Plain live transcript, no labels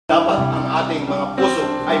dapat ang ating mga puso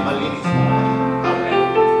ay malinis. Amen.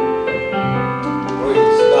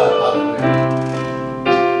 Praise God. Hallelujah.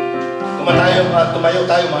 Tumayo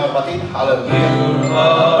tayo mga kapatid. Hallelujah.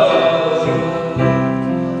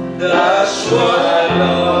 That's what I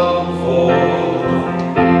long for.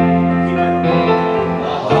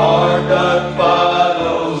 A heart that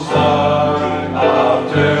follows hard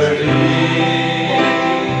after thee.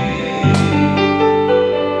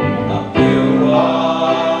 A pure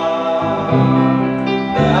heart.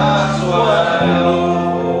 That's what I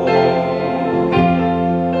long for.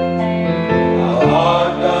 A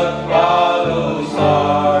heart that follows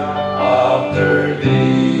hard after thee.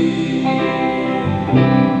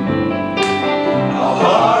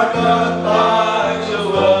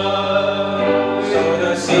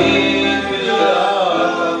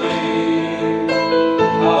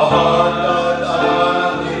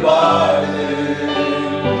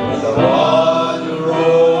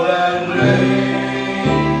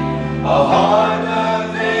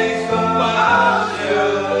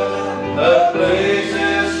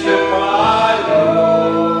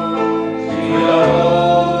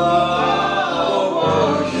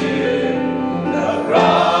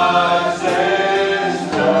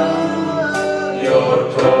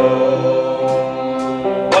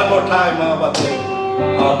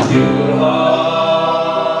 Pure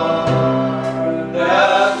heart,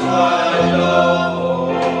 that's what I long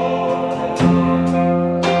for.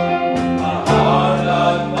 A heart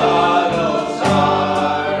that follows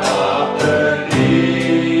hard after thee.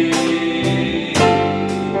 A pure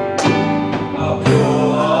heart,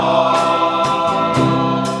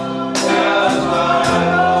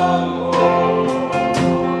 that's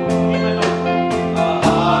what I long for.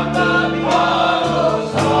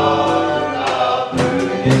 A heart that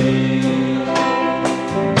follows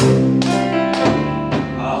hard after thee.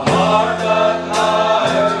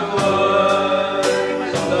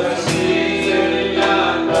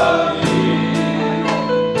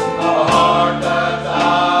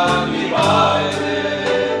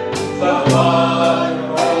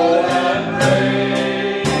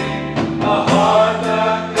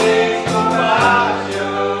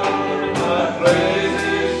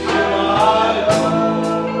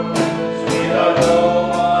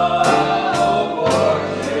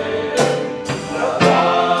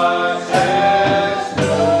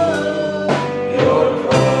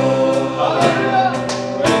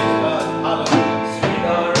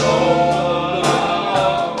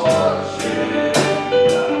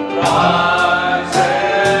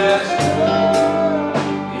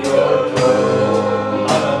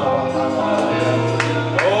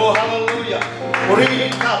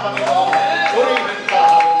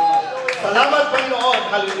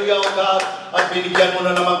 Binigyan mo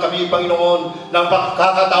na naman kami, Panginoon, ng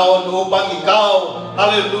pagkakataon upang Ikaw,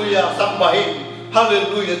 hallelujah, sambahin.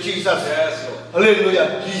 Hallelujah, Jesus.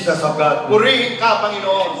 Hallelujah, Jesus of God. Purihin ka,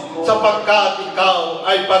 Panginoon, sapagkat Ikaw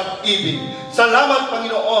ay pag-ibig. Salamat,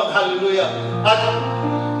 Panginoon, hallelujah. At,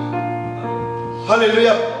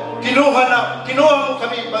 hallelujah, kinuha mo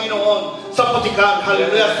kami, Panginoon, sa putikan.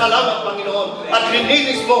 Hallelujah. Salamat, Panginoon. At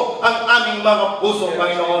lininis mo ang aming mga puso,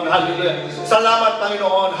 Panginoon. Hallelujah. Salamat,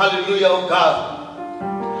 Panginoon. Hallelujah, O God.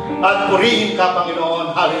 At purihin ka,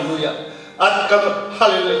 Panginoon. Hallelujah.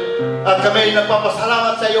 Hallelujah. At kami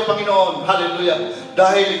nagpapasalamat sa iyo, Panginoon. Hallelujah.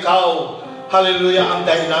 Dahil Ikaw, hallelujah, ang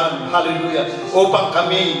dahilan. Hallelujah. Upang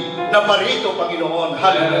kami naparito, Panginoon.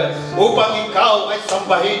 Hallelujah. Upang Ikaw ay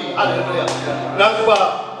sambahin. Hallelujah.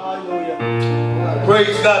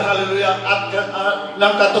 Praise God, hallelujah, at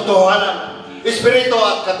ng katotohanan, Espiritu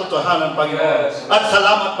at katotohanan, Panginoon. At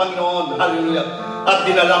salamat, Panginoon, hallelujah. At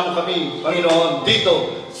dinala mo kami, Panginoon,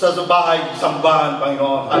 dito sa bahay, sambahan,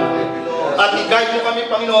 Panginoon, hallelujah. At i-guide mo kami,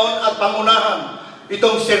 Panginoon, at pangunahan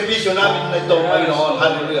itong serbisyo namin na ito, Panginoon,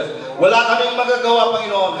 hallelujah. Wala kaming magagawa,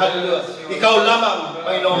 Panginoon, hallelujah. Ikaw lamang,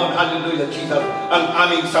 Panginoon, hallelujah, Jesus, ang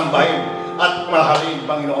aming sambahin at mahalin,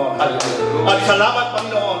 Panginoon, hallelujah. At salamat,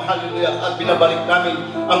 Panginoon, hallelujah. At binabalik namin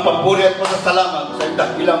ang papuri at pasasalamat sa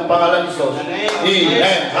dakilang pangalan ni Jesus.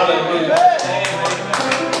 Amen, hallelujah.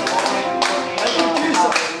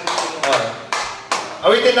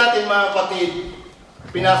 Awitin natin, mga kapatid.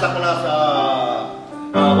 Pinasa ko na sa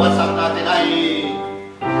WhatsApp natin ay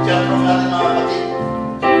chat room natin, mga kapatid.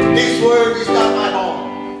 This word is not my home.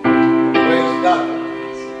 Praise God.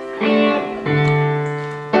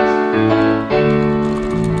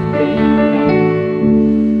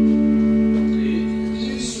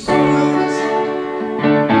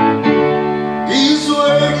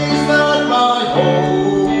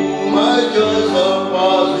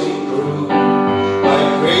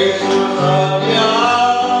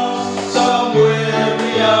 Somewhere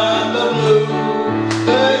beyond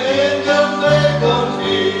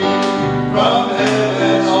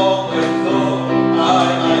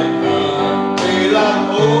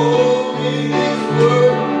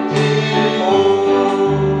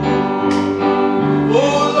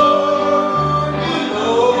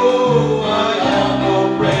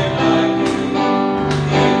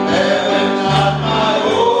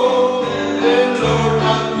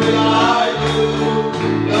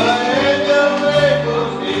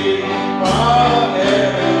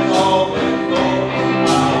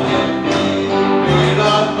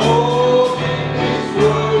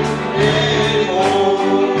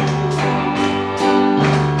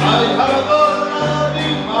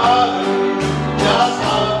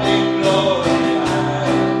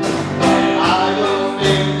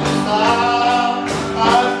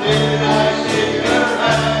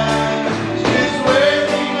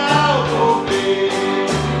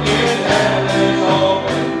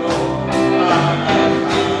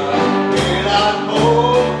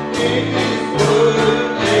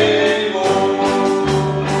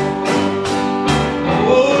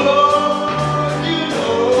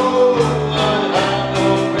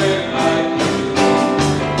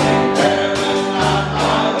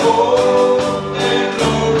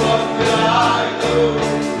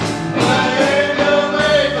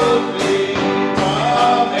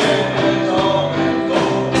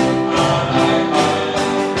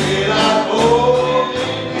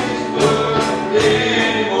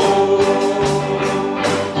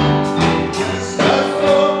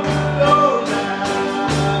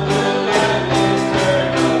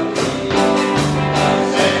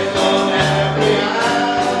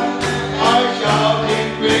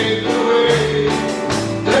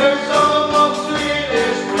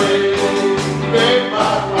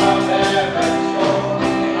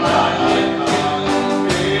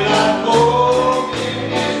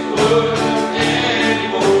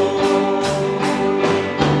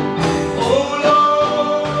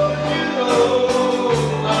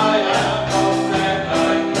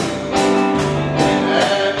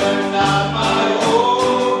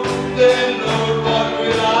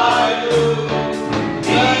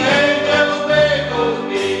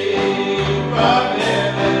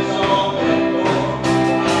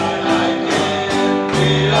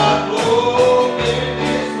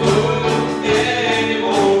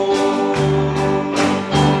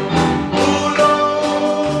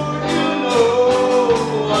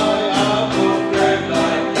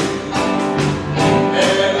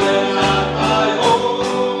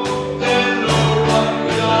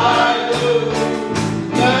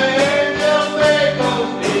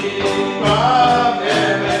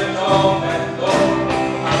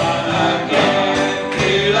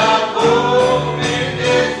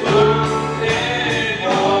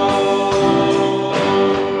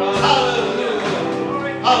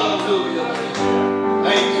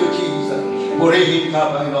Purihin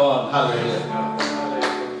ka, Panginoon. Hallelujah.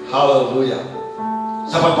 Hallelujah.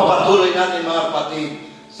 Sa pagpapatuloy natin, mga kapatid,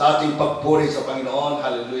 sa ating pagpuri sa Panginoon.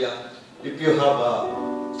 Hallelujah. If you have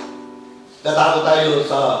datago tayo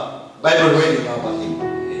sa Bible reading, mga kapatid.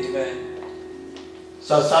 Amen.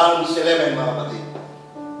 Sa Psalms 11, mga kapatid.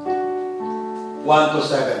 1 to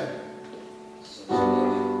 7.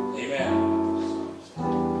 Amen.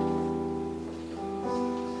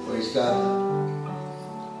 Praise God.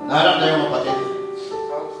 Nahanap tayo, mga kapatid.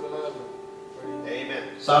 Amen.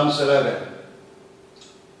 Psalms 11.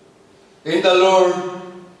 In the Lord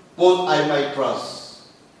put I my trust.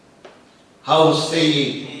 How say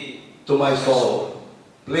ye to my soul,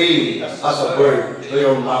 flee as a bird to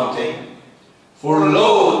your mountain. For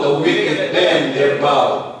lo, the wicked bend their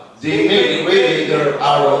bow, they make ready their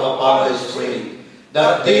arrow upon the string,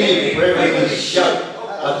 that they may privily shut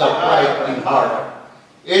at the pride in heart.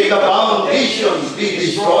 If the foundations be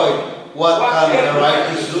destroyed, what can the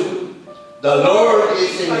righteous do? The Lord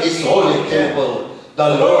is in his holy temple.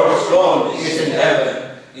 The Lord's throne is in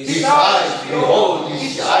heaven. His eyes behold,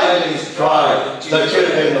 his eyelids try the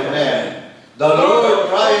children of men. The Lord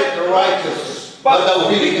trieth the righteous, but the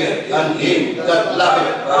wicked and him that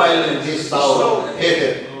loveth violence his soul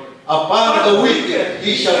hateth. Upon the wicked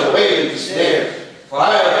he shall rain snare,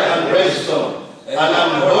 fire and brimstone, and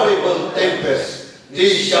an horrible tempest.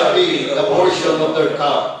 This shall be the portion of their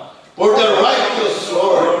cup. For the righteous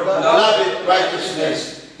Lord loveth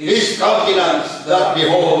righteousness, his countenance that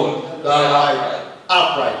behold the right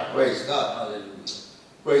upright. Praise God. Hallelujah.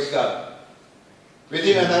 Praise God.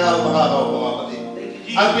 Pwede na tayo mga kapatid.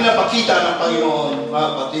 Ang pinapakita ng Panginoon, mga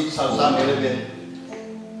kapatid, sa Psalm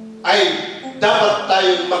 11, ay dapat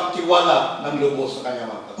tayong magtiwala ng lubos sa Kanya,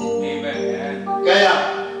 mga kapatid. Amen. Kaya,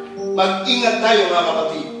 mag-ingat tayo, mga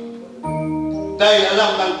kapatid. Dahil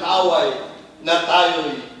alam ng kaaway na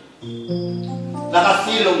tayo'y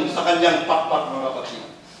nakasilong sa Kanyang pakpak, mga kapatid.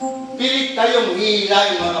 Pilit tayong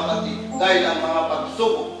hihilain, mga kapatid, dahil ang mga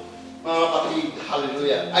pagsubok, mga kapatid,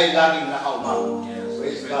 hallelujah, ay laging nakaumang.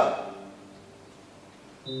 Praise God.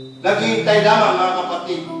 Naghihintay lamang, mga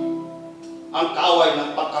kapatid, ang kaaway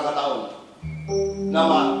ng pagkakataon na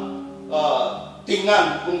tingnan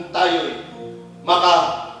kung tayo'y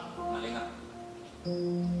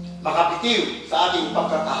makapitiw sa ating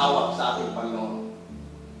pagkakahawak sa ating Panginoon.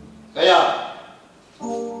 Kaya,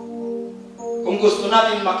 kung gusto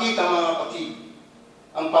natin makita, mga kapatid,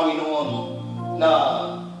 ang Panginoon na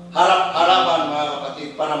harap-harapan, mga kapatid,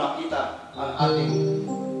 para makita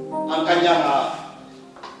ang Kanyang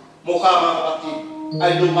mukha, mga kapatid,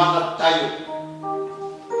 ay lumakad tayo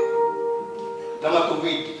na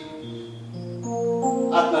matuwid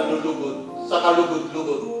at nalulugod sa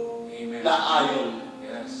kalugod-lugod na ayon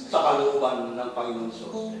sa kalooban ng Panginoon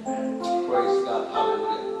Diyos. Praise God.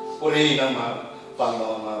 Hallelujah. Purihin ang mga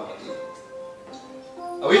Panginoon, mga kapatid.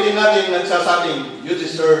 Awitin natin nagsasabing, you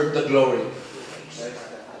deserve the glory.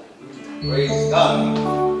 Praise God.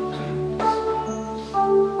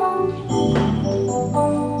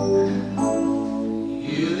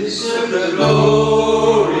 You deserve the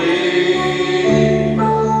glory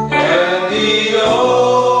and the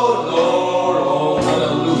honor.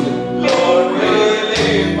 Hallelujah. Lord, we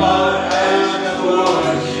lift our hands and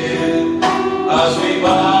worship as we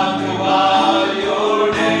magnify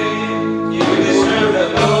your name. You deserve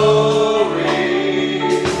the glory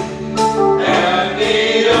and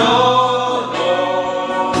the honor.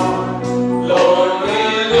 Lord, we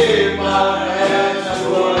lift our hands and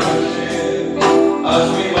worship as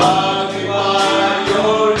we magnify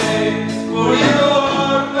your name. For you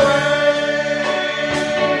are great.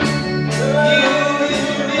 You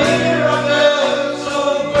do miracles so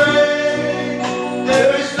great.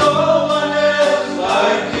 There is no one else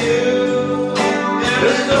like you. There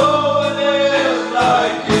is no one else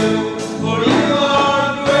like you. For you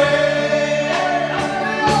are great.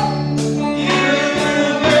 You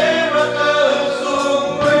do miracles so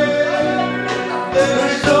great. There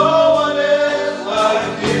is no one else like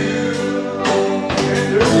you. And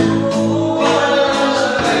there is no one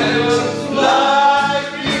else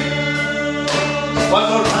like you. One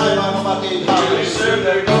more time, mga kapatid. You deserve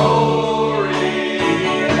the glory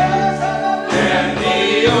and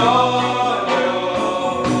the honor.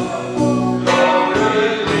 Lord, we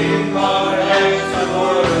lift our hands and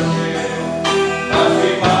worship as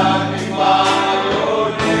we magnify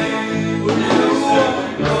your name. You deserve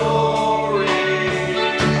the glory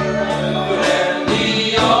and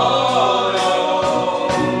the honor.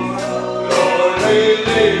 Lord, we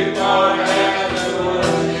lift our hands and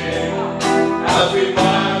worship as we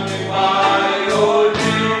magnify your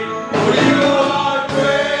name.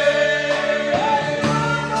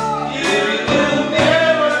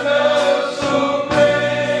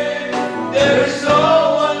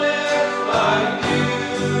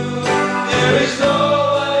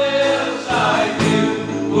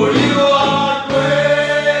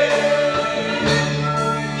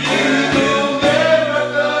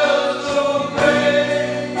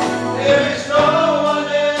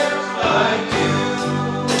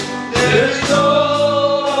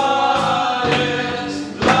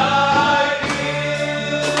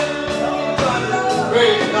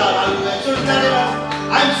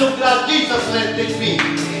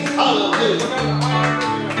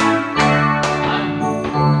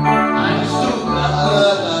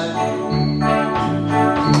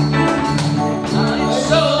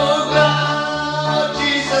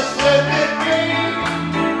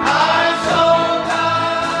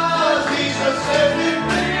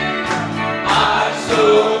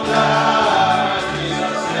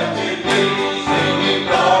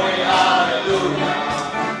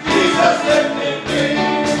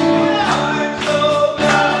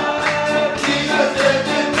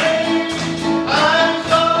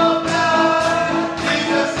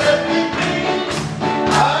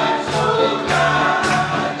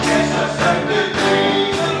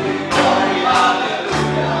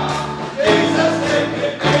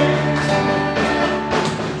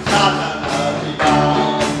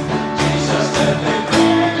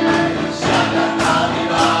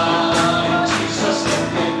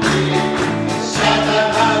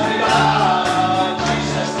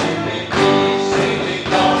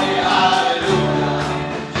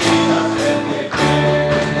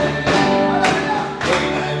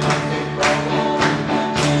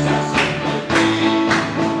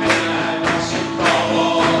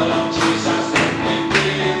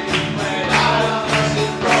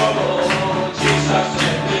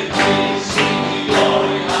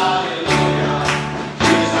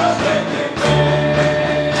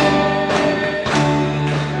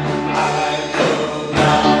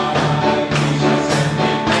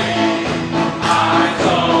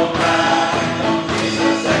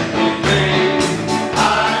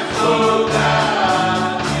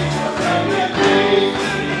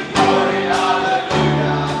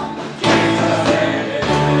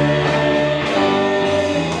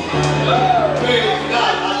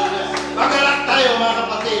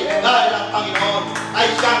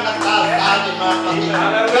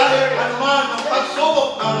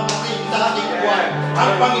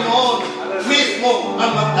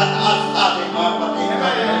 nakataas sa ating mga kapatid.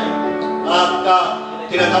 At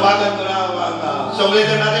tinatawagan ko na ang mga song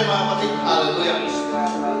leader natin mga kapatid. Hallelujah. This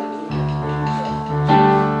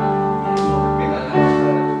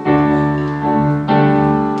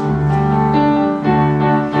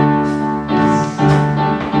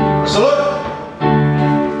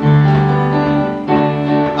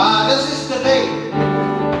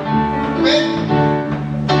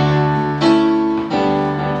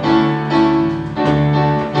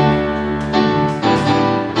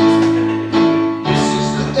is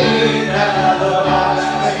the day that the Lord has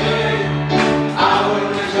made.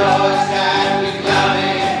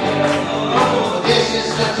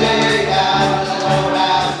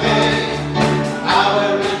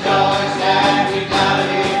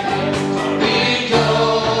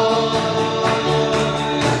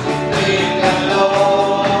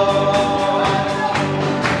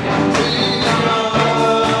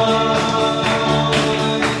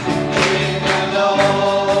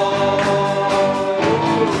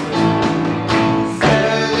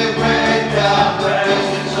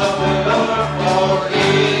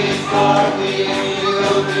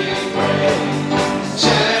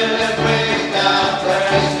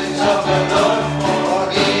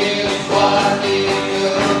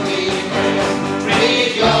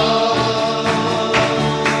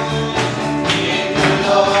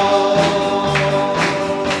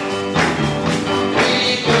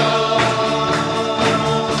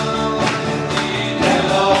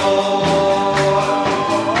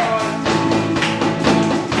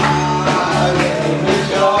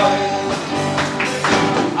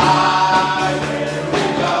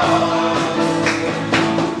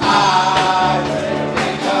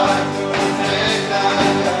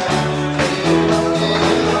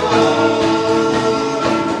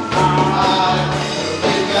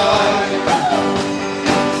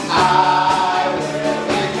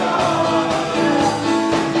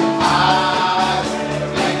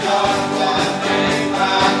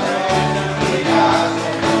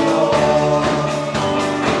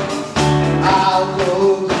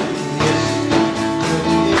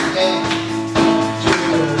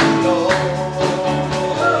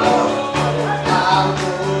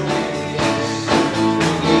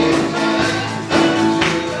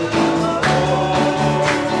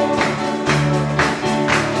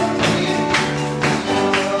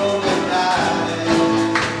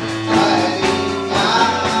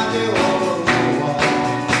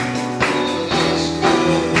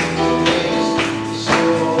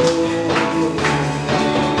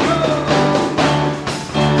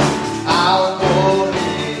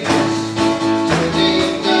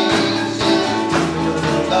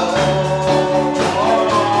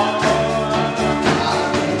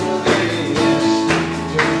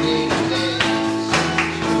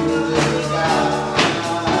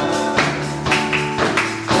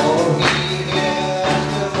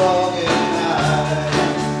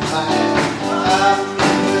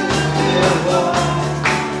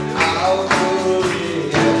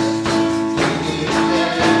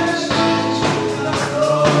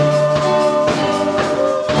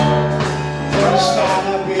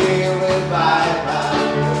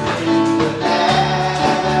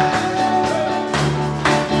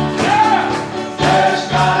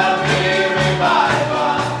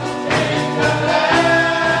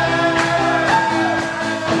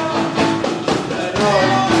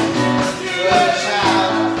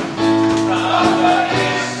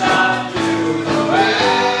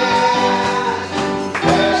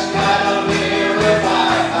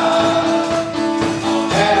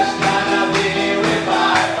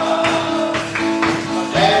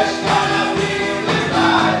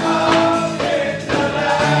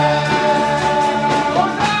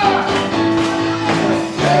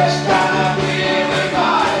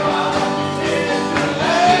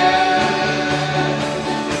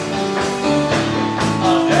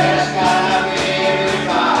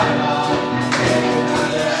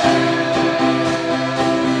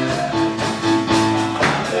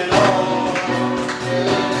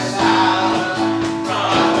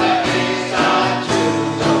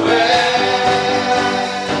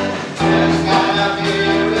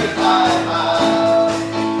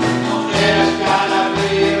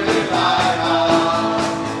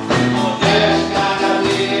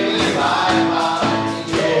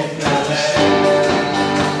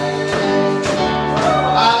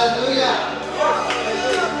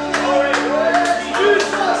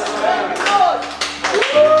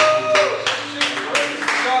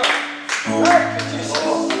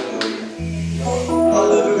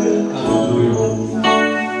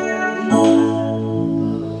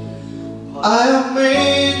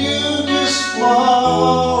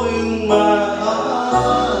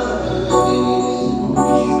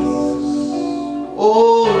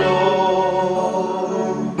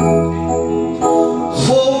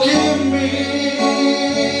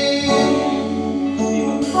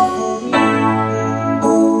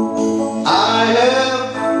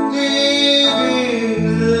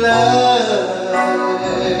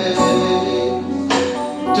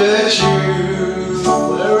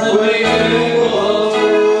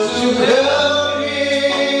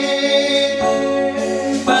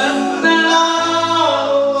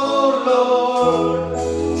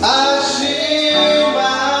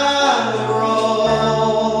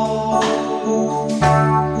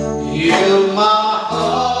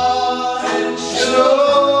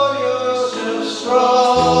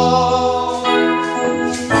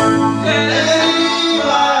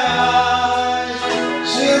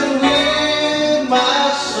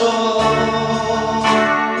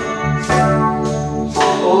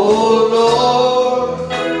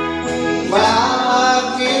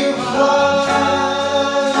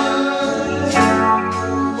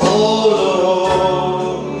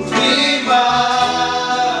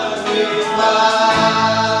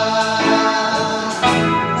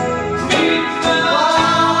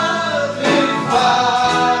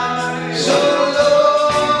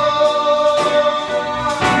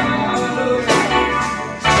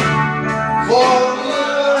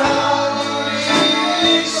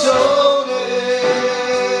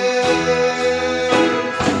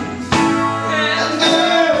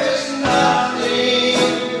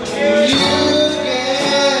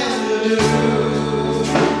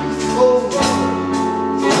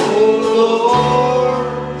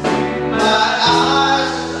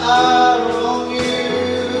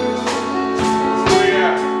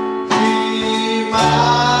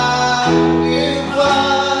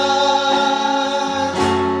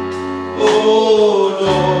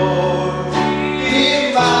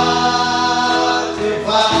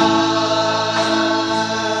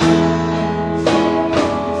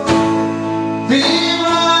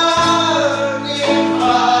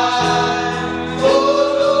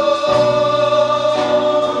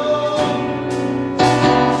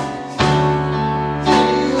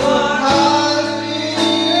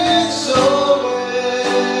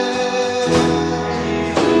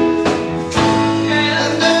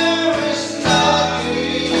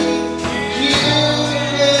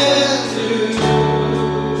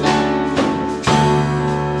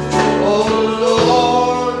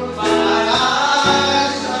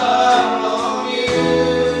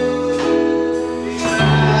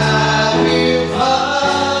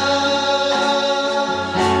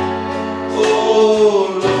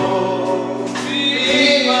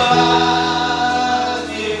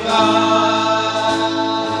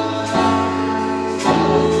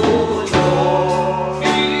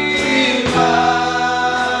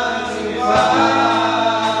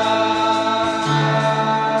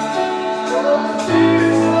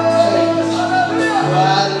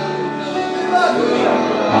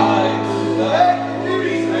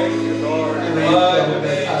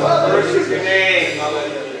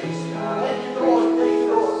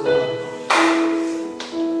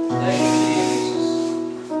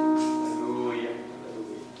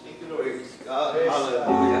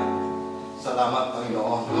 Salamat,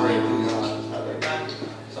 Panginoon. Hallelujah.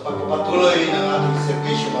 Sa pagpapatuloy ng ating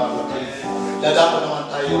servisyo, mga kapatid, dadapat naman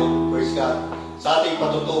tayo, praise God, sa ating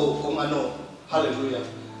patutuo kung ano, hallelujah,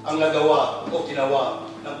 ang nagawa o ginawa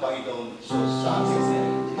ng Panginoon Jesus sa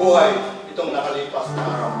ating buhay itong nakalipas na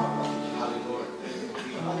araw, mga kapatid. Hallelujah.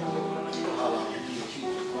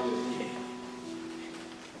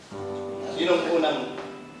 Sinong unang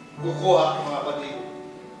kukuha, mga kapatid?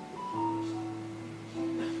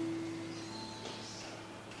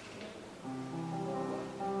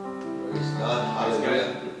 Praise God.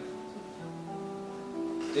 Hallelujah.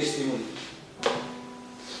 Testimony.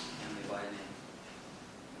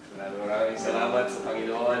 Maraming salamat sa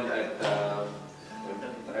Panginoon at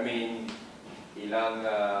ilang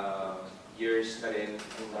years na rin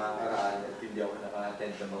yung nakakaraan at hindi ako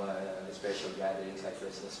naka-attend ng mga special gatherings like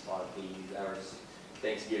Christmas party or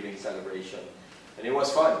Thanksgiving celebration. And it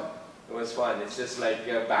was fun. It was fun. It's just like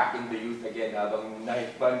back in the youth again. Habang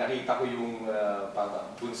nakita ko yung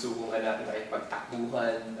bunso kong anak,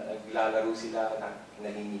 nakipagtakbuhan, naglalaro sila,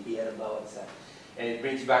 nangingipian ang bawat isa. And it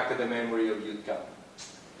brings back to the memory of youth camp.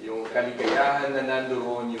 Yung kaligayahan na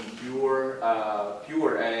nandoon, yung pure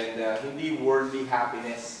and hindi worldly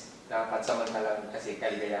happiness na pansamantalang kasi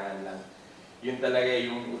kaligayahan lang. Yun talaga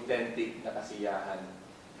yung authentic na kasiyahan.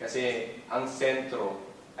 Kasi ang sentro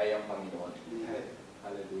ay ang Panginoon.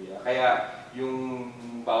 Hallelujah. Kaya yung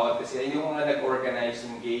bawat kasi, yung mga nag-organize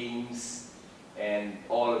ng games and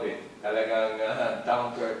all of it, talagang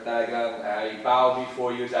talagang I bow before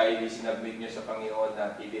you dahil sinabmit nyo sa Panginoon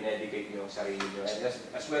na i-dedicate nyo ang sarili nyo. And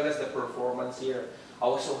as well as the performance here, I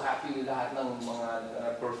was so happy lahat ng mga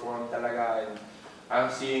perform talaga. And I'm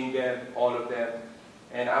seeing them, all of them.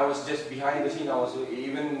 And I was just behind the scene. I was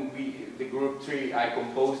the group 3, I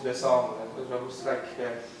composed the song. It was like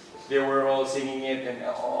they were all singing it, and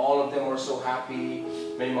all of them were so happy.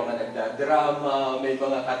 May mga nagdadrama, may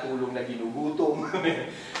mga katulong na ginugutom.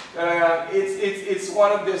 It's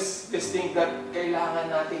one of this thing that kailangan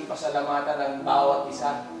nating pasalamatan ng bawat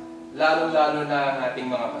isa, lalo-lalo na ang ating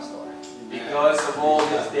mga pastor. Because of all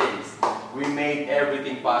these things, we made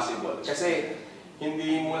everything possible. Kasi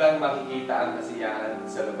hindi mo lang makikita ang kasiyahan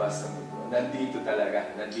sa labas ng mundo. Nandito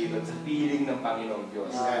talaga, nandito sa piling ng Panginoong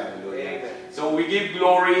Diyos. Hallelujah. So we give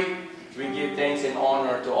glory, we give thanks and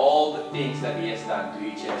honor to all the things that He has done to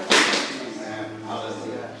each and every one.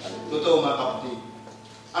 Hallelujah. Totoo, mga kapatid,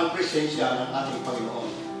 ang presensya ng ating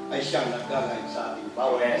Panginoon ay siyang nagdalay sa ating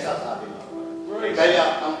bawat isa sa ating.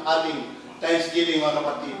 Kaya ang ating Thanksgiving, mga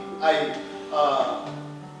kapatid, ay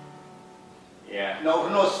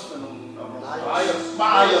naurnos,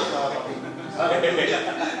 maayos, mga kapatid.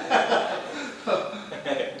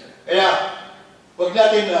 Kaya, huwag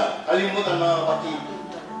natin kalimutan, mga kapatid,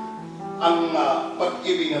 ang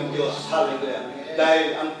pag-ibig ng Diyos. Hallelujah.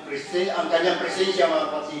 Dahil ang kanyang presensya, mga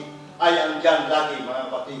kapatid, ay andyan lagi mga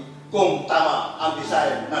kapatid kung tama ang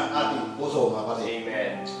desire ng ating puso mga kapatid.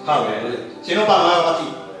 Amen. Hallelujah. Sino pa mga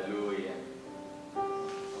kapatid? Hallelujah.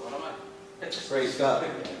 Ako naman. Praise God.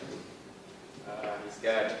 Praise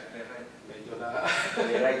God. Medyo na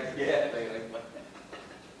Right. Yeah. direct ba?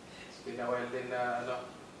 Pinawal din na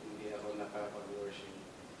hindi ako nakapag-worship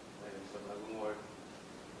dahil sa bagong work.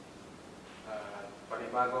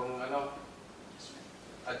 Panibagong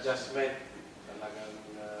adjustment. Talagang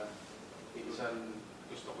minsan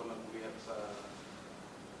gusto ko nang bumiyat sa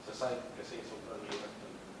site kasi sobrang hirap.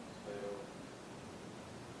 Pero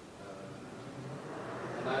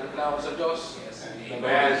nanalig lang ako sa Diyos. Yes. Amen.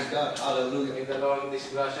 Praise God. Hallelujah. May dalawang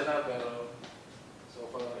disgrasya na pero so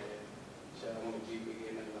far siya ang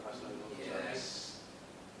magbibigay ng lakas ng loob sa akin.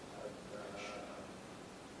 At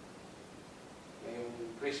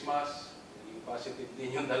ngayong Christmas, naging positive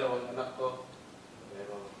din yung dalawang anak ko.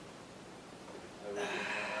 Pero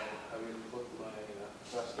I will put my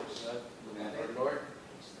trust in God, our Lord.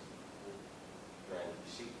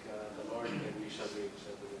 Seek the Lord and we shall be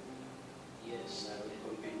accepted. Yes. And I will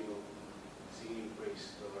continue singing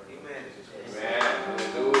praise to our Lord. Amen. Jesus Christ. Amen.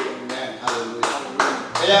 Hallelujah. Amen. Hallelujah.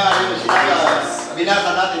 Kaya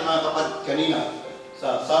binasa natin mga kapatid kanina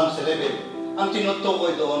sa Psalms 11, ang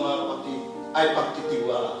tinutukoy doon mga kapatid ay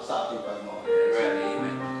pagtitiwala sa ating Panginoon.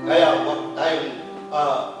 Amen. Kaya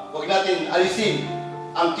huwag natin alisin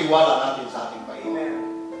ang tiwala natin sa ating Panginoon.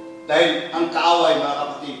 Dahil ang kaaway mga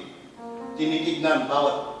kapatid, tinitignan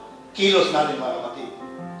bawat kilos natin mga kapatid.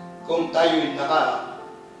 Kung tayo'y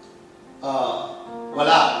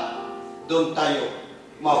wala, doon tayo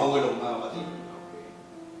mahulog mga kapatid.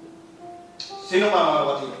 Sino pa mga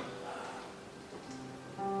kapatid?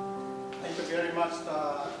 Thank you very much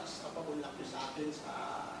sa pabulak niyo sa atin sa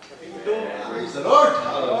gabi ito. Praise the Lord! Lord,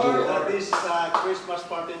 Hallelujah! this Christmas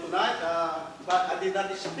party tonight, but I did not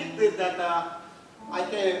expect that I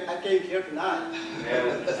came here tonight.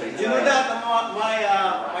 You know that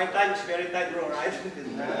my time is very tight, bro, right?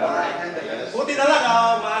 Yes. Buti na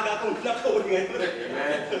lang, maaga akong nakawin ngayon.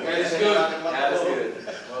 That's good. That's good.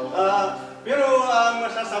 Pero ang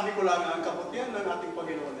masasabi ko lang, ang kabutihan ng ating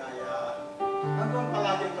Panginoon ay hanggang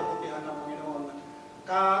palagi ang kabutihan ng Panginoon.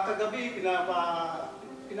 Kagabi,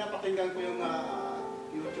 pinapakinggan ko yung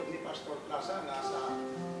YouTube ni Pastor Plaza, nasa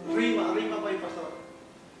Rima ba yung Pastor?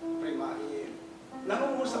 Rima.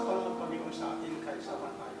 Nangungusap pa ng Panginoon sa atin kahit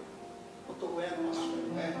saan tayo. Totoo yan, Pastor.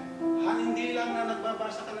 Hindi lang na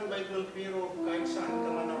nagbabasa ka ng Bible, pero kahit saan ka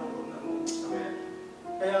man nangungusap.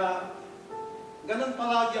 Kaya, ganun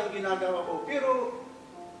palagi ang ginagawa ko. Pero,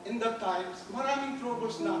 in that times, maraming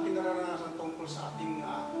troubles na ating nararanasan tungkol sa ating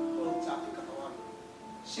health, sa ating katawan.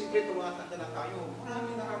 Simple tumatanda na tayo.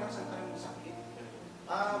 Maraming nararanasan tayong sakit.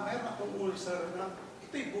 Mayroon akong ulcer na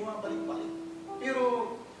ito'y bumabalik-balik.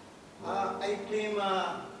 Pero, I claim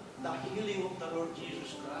the healing of the Lord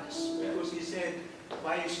Jesus Christ. Because He said,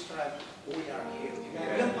 by His stripes, we are healed.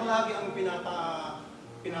 Yan palagi ang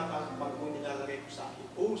pinapagpag ko nilalagay ko sa aking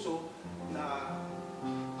puso na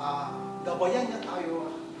gabayan niya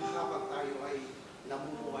tayo habang tayo ay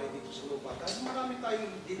namumuhay dito sa lupa. Dahil marami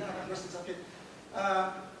tayong dinaranas ng sakit.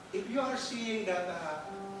 If you are seeing that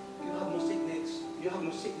you have no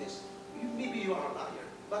sickness, maybe you are a liar.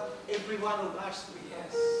 But every one of us,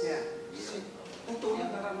 yes. Yeah. Totoo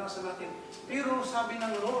yan, naranasan natin. Pero sabi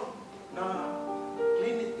ng Lord na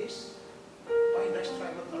clean it is by the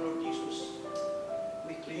stripes of the Lord Jesus.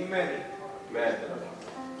 We clean it. Amen.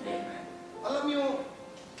 Alam niyo,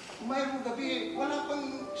 mayroong gabi, wala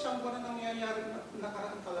pang isang buwan na nangyayari na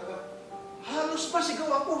nakaraan talaga. Halos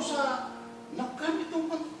masigaw ako sa nagkamit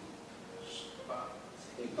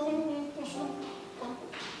itong puso.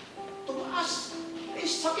 Tumaas.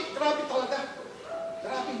 Sakit, grabe talaga.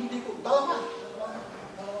 Grabe, hindi ko. Dalawang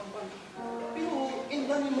ban. Pero, in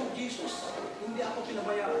the name of Jesus, hindi ako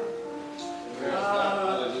pinabayaan.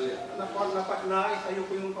 Naitayo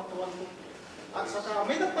ko yung katawan ko. At saka,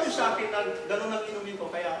 may nagpayo sa akin na gano'n ang inumin ko,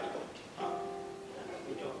 kaya ito.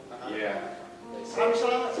 Yeah. Maraming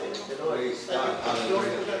salamat sa inyo. Praise God.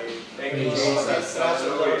 Hallelujah. Thank you, Jesus.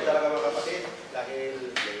 Hallelujah. Talaga mga kapatid,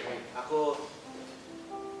 dahil ako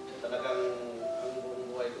talagang ang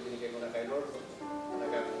buong buhay ko binigay ko na kay Lord.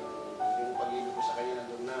 Talagang yung pag-ibig ko sa Kanya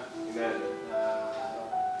nandun na. Amen.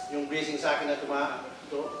 Yung blessing sa akin na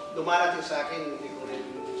dumarating sa akin, hindi ko rin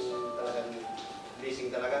talagang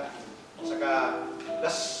blessing talaga. Saka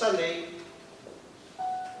last Sunday,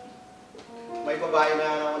 may babae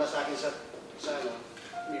na nauna sa akin sa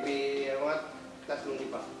maybe mga 3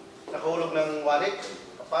 lipa. Nakahulog ng wallet,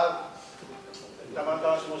 kapal.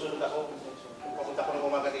 Tamang-tamang sumusunod ako. Papunta ko ng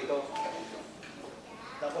umaga dito.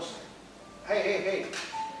 Tapos, hey.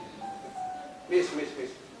 Miss.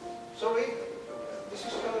 Sorry, this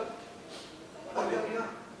is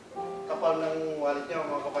kapal ng wallet niya,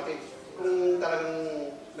 mga kapatid. Kung talagang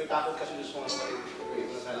may takot kasi doon sa mga kapatid,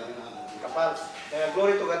 kapal. Kaya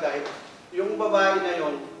glory to God dahil yung babae na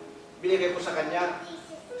yon binigay ko sa kanya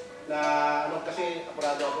na kasi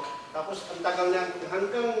apurado ako. Tapos ang tagal niya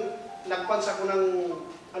hanggang nagpansa ko ng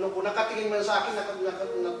nakatingin man sa akin,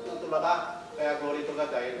 natulala. Kaya glory to God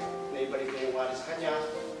dahil naibalik niya yung wallet sa kanya.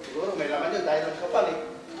 Siguro may laman yun dahil nagkapal eh.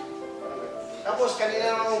 Tapos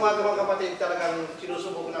kanina ng umaga mga kapatid, talagang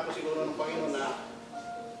sinusubok na ako siguro ng Panginoon na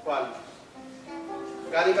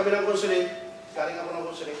galing kami ng konsulit,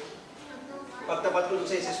 pagtapat ko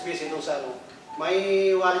sa SSBC doon sa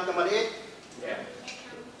may wallet na maliit.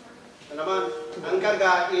 Na naman, ang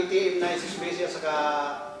karga, ATM na SSBC at saka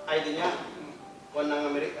ID niya. Kuwan ng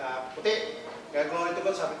Amerika, puti. Kaya glory to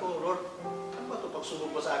God, sabi ko, Lord, ano ba ito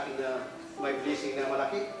pagsubok mo sa akin na may blessing na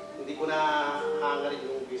malaki? Hindi ko na hangarin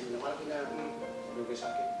yung blessing na malaki na bigay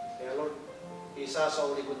sa akin. Kaya Lord, isa sa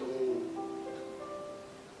uli ko itong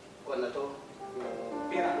kuwan na ito.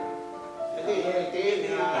 Pira. Hindi, ATM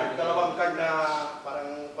na dalawang card na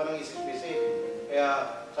parang SSBC. Kaya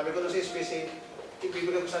sabi ko doon sa SSBC,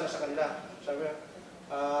 ibibigay ko sana sa kanila. Sabi ko,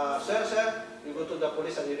 sir, you go to the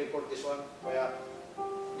police and you report this one. Kaya,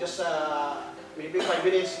 just maybe 5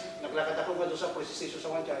 minutes, naglakad ako doon sa police station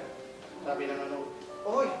sa Wanchai. Sabi ng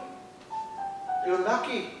Oy, you're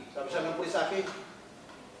lucky. Sabi siya ng police sa akin.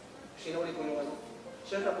 Sinuli ko yung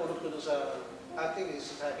Sir, napulot ko doon sa ating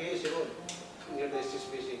sa Road, near the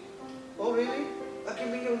SSBC. Oh, really? Give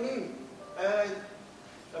me your name.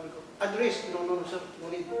 Sabi ko, address. No, sir, no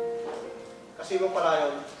need. Kasi mo pala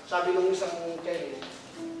yun, sabi nung isang Chinese,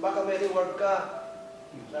 baka may reward ka.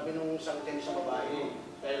 Sabi nung isang Chinese sa babae,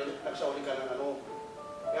 dahil nagsauli ka ng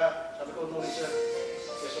Kaya sabi ko, no, sir,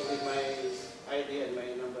 just only my ID and my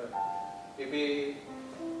number. Maybe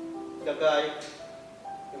the guy,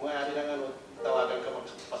 yung mga ari ng tawagan ka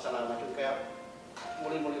magpasalamat yun. Kaya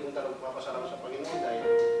muli-muli kong talagang papasalamat sa Panginoon dahil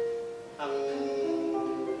ang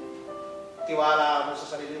tiwala mo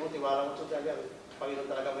sa sarili mo, tiwala mo sa Diyos. Panginoon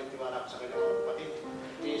talaga may tiwala ko sa kanya mga kapatid.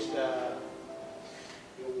 He is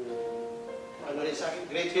yung rin sa akin,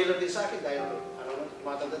 great healer din sa akin dahil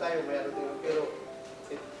matanda tayo, mayroon din. Pero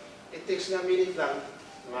it takes na minute lang,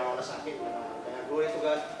 nawawala sa akin. Kaya glory to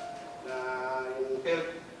God na yung health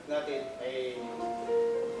natin ay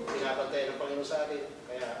pinapantay ng Panginoon sa atin.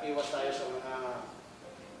 Kaya iwas tayo sa mga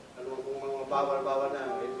mga bawal-bawal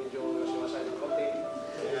na medyo sumasay ng konti.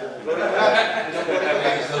 Glory to God.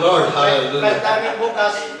 Praise the Lord. Hallelujah. Plantamin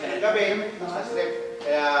bukas, gabi, sa strip.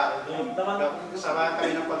 Kaya samahan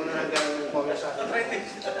kami ng Panginoon hanggang moment sa atin.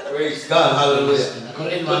 Praise God. Hallelujah. Ako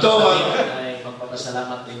rin mga kapatid ay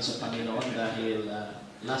magpapasalamat din sa Panginoon dahil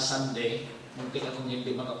last Sunday, muntik akong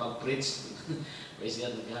hindi makapag-preach. Praise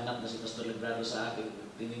God, naghanap na si Pastor Librado sa akin.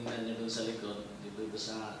 Tinignan niya doon sa likod, dito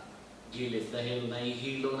sa gilid. Dahil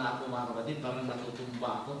nahihilo na ako mga kapatid, parang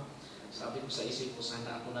natutumba ako. Sabi ko sa isip ko,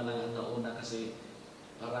 sana ako na lang ang nauna kasi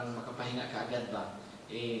parang makapahinga ka agad ba.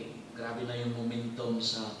 Grabe na yung momentum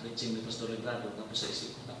sa preaching ni Pastor Librado. Tapos sa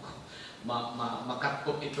isip ko, makat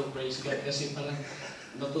ko ito, praise God. Kasi parang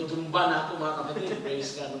natutumba na ako mga kapatid,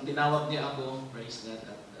 praise God. Nung tinawag niya ako, praise God.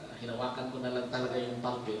 At hinawakan ko na lang talaga yung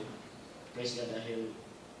pulpit. Praise God dahil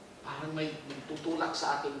parang may tutulak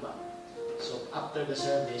sa akin ba. So after the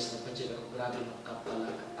service, nagpa-check ako, grabe nakapala,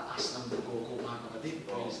 taas ng dugo ko mga kapatid,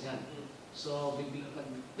 praise God. So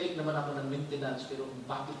nag-take naman ako ng maintenance, pero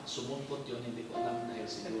bakit sumumpot yun, hindi ko alam dahil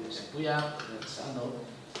siguro sa tuyak, sa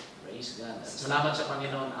praise God. At salamat sa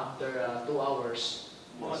Panginoon, after 2 hours,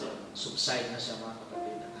 subside na siya mga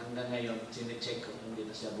kapatid. At hanggang ngayon, sinecheck ko, hindi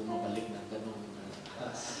na siya bumabalik na ganun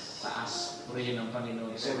taas. Purihin ang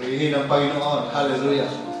Panginoon. Purihin ang Panginoon. Hallelujah.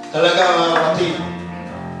 Talaga mga kapatid,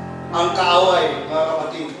 ang kaaway, mga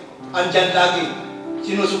kapatid, andyan lagi.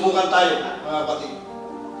 Sinusubukan tayo, mga kapatid.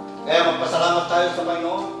 Kaya magpasalamat tayo sa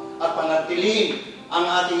Panginoon at panatilihin ang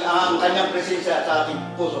kanyang presensya sa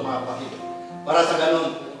ating puso, mga kapatid. Para sa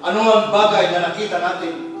ganun, anong bagay na nakita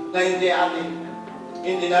natin na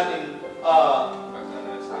hindi natin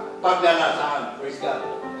pagnanasahan. Praise God.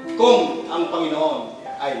 Kung ang Panginoon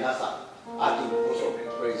ay nasa ating puso.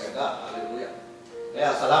 Praise God. Hallelujah.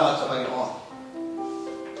 Kaya salamat sa Panginoon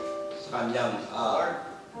sa kanyang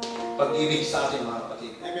pag-ibig sa ating mga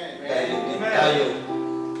kapatid. Dahil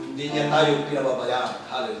hindi niya tayo pinababayaan.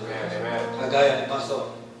 Hallelujah. Kagaya ni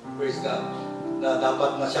Pastor, praise God, na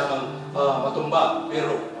dapat na siyang matumba.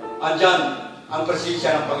 Pero andyan ang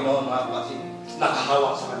presensya ng Panginoon mga kapatid,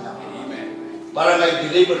 nakahawak sa kanya. Amen. Para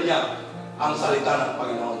na-deliver niya ang salita ng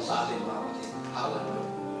Panginoon sa ating mga kapatid. Hallelujah.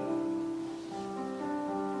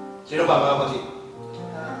 Sino pa mga kapatid?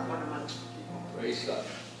 Ako naman. Praise God.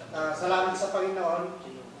 Salamat sa Panginoon.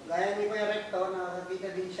 Gaya ni Kuya Recto,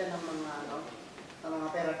 nakakita din siya ng mga ng mga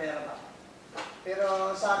pera-pera ba.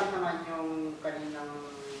 Pero sa akin naman yung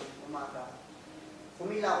kaninang umaga,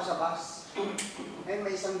 pumila ako sa bus. Ngayon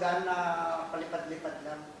may isang daan na palipad-lipad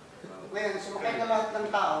lang. Ngayon, sumakay na lahat ng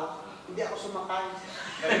tao, hindi ako sumakay.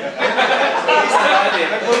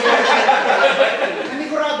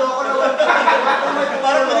 Nanigurado ako na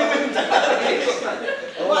parang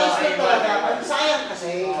umayos lang talaga. Sayang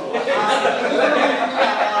kasi.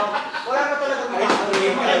 Wala na talaga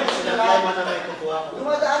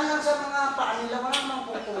dumadaan lang sa mga paa nila, wala namang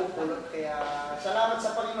pupulot. Kaya salamat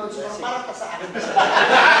sa Panginoon. Siguro para ka sa akin.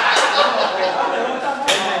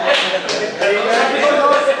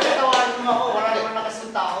 Tawarin mo ako, wala naman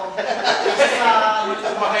nakasing tao.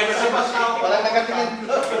 Walang nakatingin.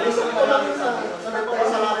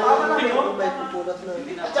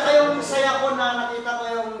 At saka yung saya ko na nakita ko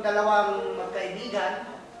yung dalawang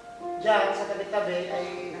magkaibigan diyan sa tabi-tabi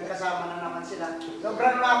ay nagkasama na naman sila.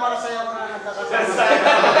 Sobrang napakasaya ko na nagkakasama.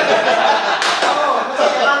 Oo,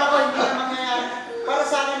 kasi akala ko hindi na mangyayari. Para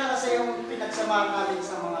sa akin na kasi yung pinagsamahan namin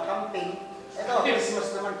sa mga camping. Ito,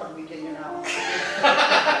 Christmas naman, pagbigyan nyo na ako.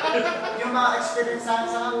 Yung mga experience namin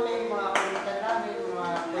sa camping, mga kulitan namin,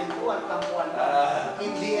 mga kwentuhan, tampuan na.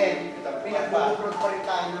 In the end, pinagbubuklod pa rin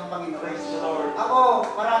tayo ng Panginoon. Ako,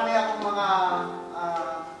 marami akong mga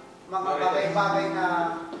bagay-bagay na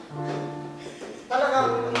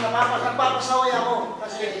talagang nagpapasaway ako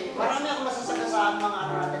kasi marami akong masasagasaan mga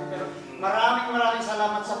natin, pero maraming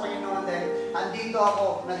salamat sa Panginoon dahil andito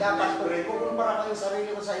ako na dapat kukumpara ko yung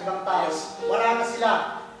sarili ko sa ibang tao. Wala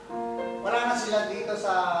na sila dito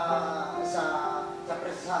sa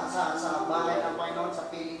bahay ng Panginoon,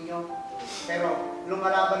 sa piling nyo, pero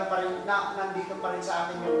lumalaban pa rin, nandito pa rin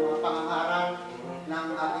sa akin yung mga pangangaral ng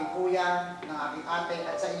aking kuya, ng aking ate,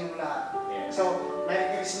 at sa inyong lahat. So,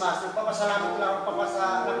 Merry Christmas. Nagpapasalamat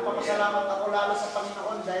ako lalo sa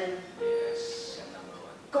Panginoon dahil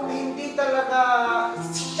kung hindi talaga,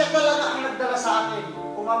 siya talaga ang nagdala sa akin.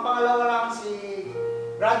 Kung ang pangalawa lang si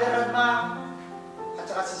Brother Radma at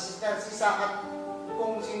saka si Sister Sisa at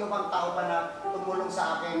kung sino bang tao pa na tumulong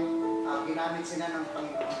sa akin, ginamit sila ng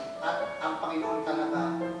Panginoon. At ang Panginoon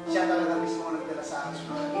talaga, siya talaga mismo ang nagdala sa akin.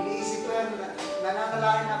 Iniisip ko yan,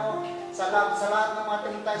 nananalain ako sa lahat ng mga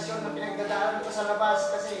temptasyon na pinagdadaanan ko sa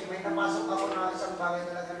labas kasi may napasok ako na isang bagay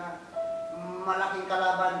talaga na malaking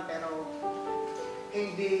kalaban, pero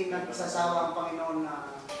hindi nagsasawa ang Panginoon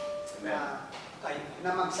na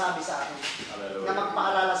magsabi sa akin, na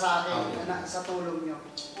magpaalala sa akin sa tulong nyo.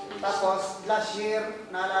 Tapos, last year,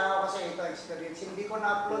 naalala ko kasi ito experience, hindi ko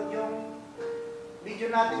na-upload yung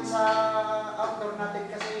video natin sa outdoor natin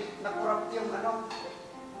kasi na-corrupt yung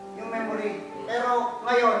memory. Pero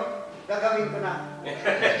ngayon, gagawin ko na.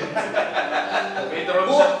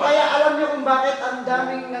 Kaya alam niyo kung bakit ang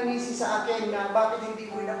daming nangisi sa akin na bakit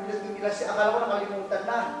hindi ko in-upload yung ilas. Akala ko nakalimutan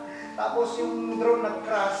na. Tapos yung drone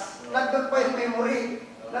nag-crash, nandun pa yung memory.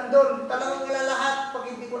 Nandun, talagang wala lahat pag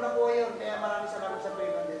hindi ko nakuha yun. Kaya maraming salamat sa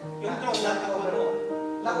Panginoon din. Yung drone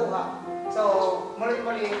nakuha. So,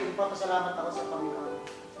 muli-muli, papasalamat ako sa Panginoon.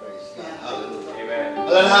 Praise God. Hallelujah. Amen.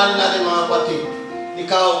 Alalahanin natin mga kapatid,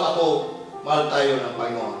 ikaw, ako, mahal tayo ng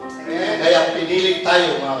Panginoon. Kaya pinilig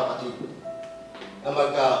tayo mga kapatid na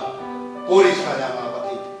magpuri sa Kanya mga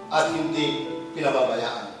kapatid at hindi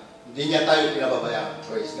pinababayaan. Hindi niya tayo pinababayaan.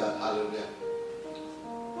 Praise God. Hallelujah.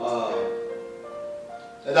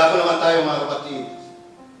 Nadako naman tayo mga kapatid.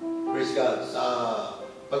 Praise God. Sa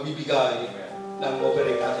pagbibigay ng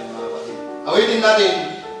offering natin mga kapatid. Awitin natin.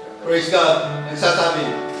 Praise God. Nagsasabi,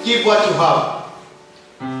 give what you have.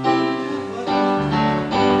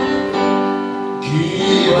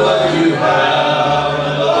 Give what you have,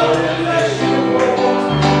 and Lord will bless you more.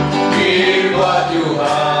 Give what you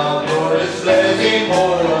have, Lord is blessing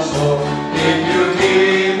more also. If you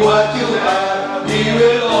give what you have, He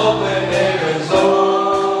will open heaven's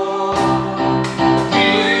door.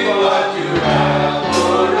 Give what you have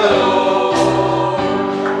for the Lord.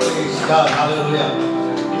 Praise God. Hallelujah.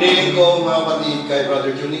 Hiniling ko mga kapatid kay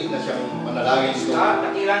Brother Junie na siyang manalangin ito.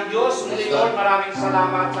 Dakilang Diyos, muli Lord, maraming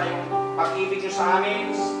salamat sa iyong pag-ibig niyo sa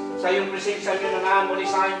amin, sa iyong presensya niyo na naan muli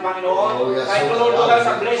sa aming Panginoon. Oh, yes, kahit Lord. Lord,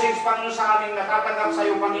 sa blessings, Panginoon, sa aming natatanggap sa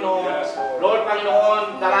iyong Panginoon. Yes, Lord,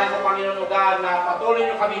 Panginoon, dalayan ko, Panginoon, ugan, na patuloy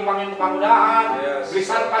niyo kami, Panginoon, pangunahan. Yes.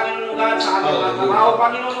 Bisan, Panginoon, ugan, sa aming mga Hallelujah. trabaho,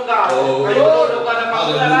 Panginoon, ugan. Oh, Kayo, Lord, ugan, na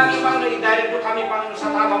pagkulalaki, Hallelujah. Panginoon, i-direct mo kami, Panginoon, sa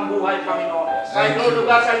tamang buhay, Panginoon. Kahit Thank Lord, you.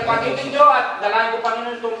 ugan, sa iyong pag-ibig niyo, at dalayan ko,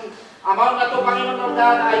 Panginoon, itong amount na ito, Panginoon,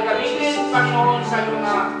 ugan, ay gamitin, Panginoon, sa iyong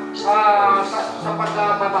sa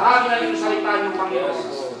pagbabahagi na iyong salita niyo,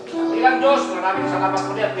 Panginoon. Ilang Diyos, maraming salamat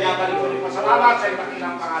po niya. Pinabalik ko rin pasalamat sa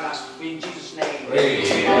ilang pangalan. In Jesus' name.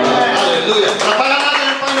 Hallelujah. Palapalan natin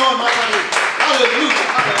ang Panginoon, mga kapatid. Hallelujah.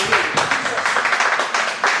 Hallelujah.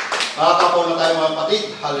 Makakapaw na tayo, mga kapatid.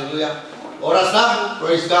 Hallelujah. Oras na,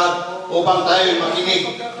 praise God, upang tayo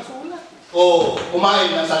makinig o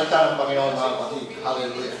kumain ng salita ng Panginoon, mga kapatid.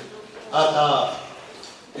 Hallelujah. At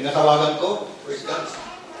tinatawagan ko, praise God.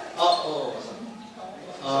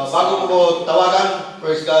 Bago ko tawagan,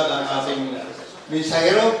 praise God, ang ating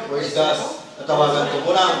mensahero, praise God, tawagan ko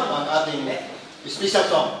muna ang ating special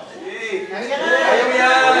song. Hallelujah!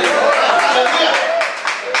 Hallelujah!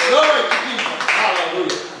 Glory to Jesus!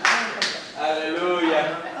 Hallelujah! Hallelujah!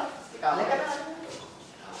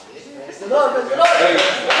 Praise the Lord! Praise the Lord!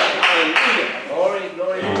 Glory,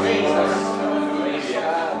 glory, praise God! Praise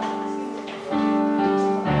God!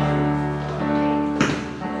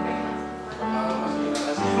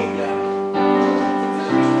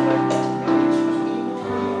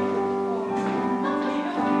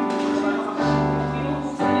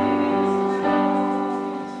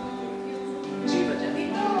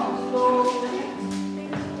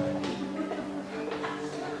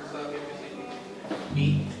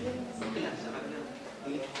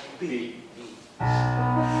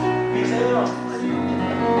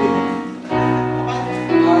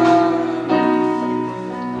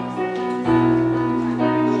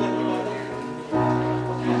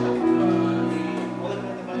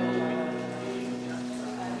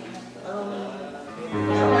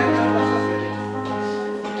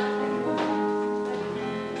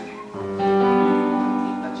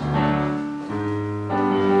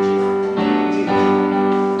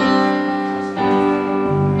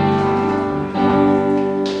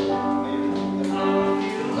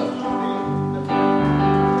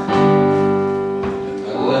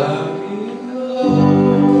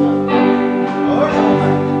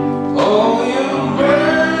 Oh, your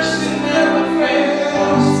mercy never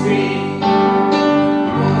fails me.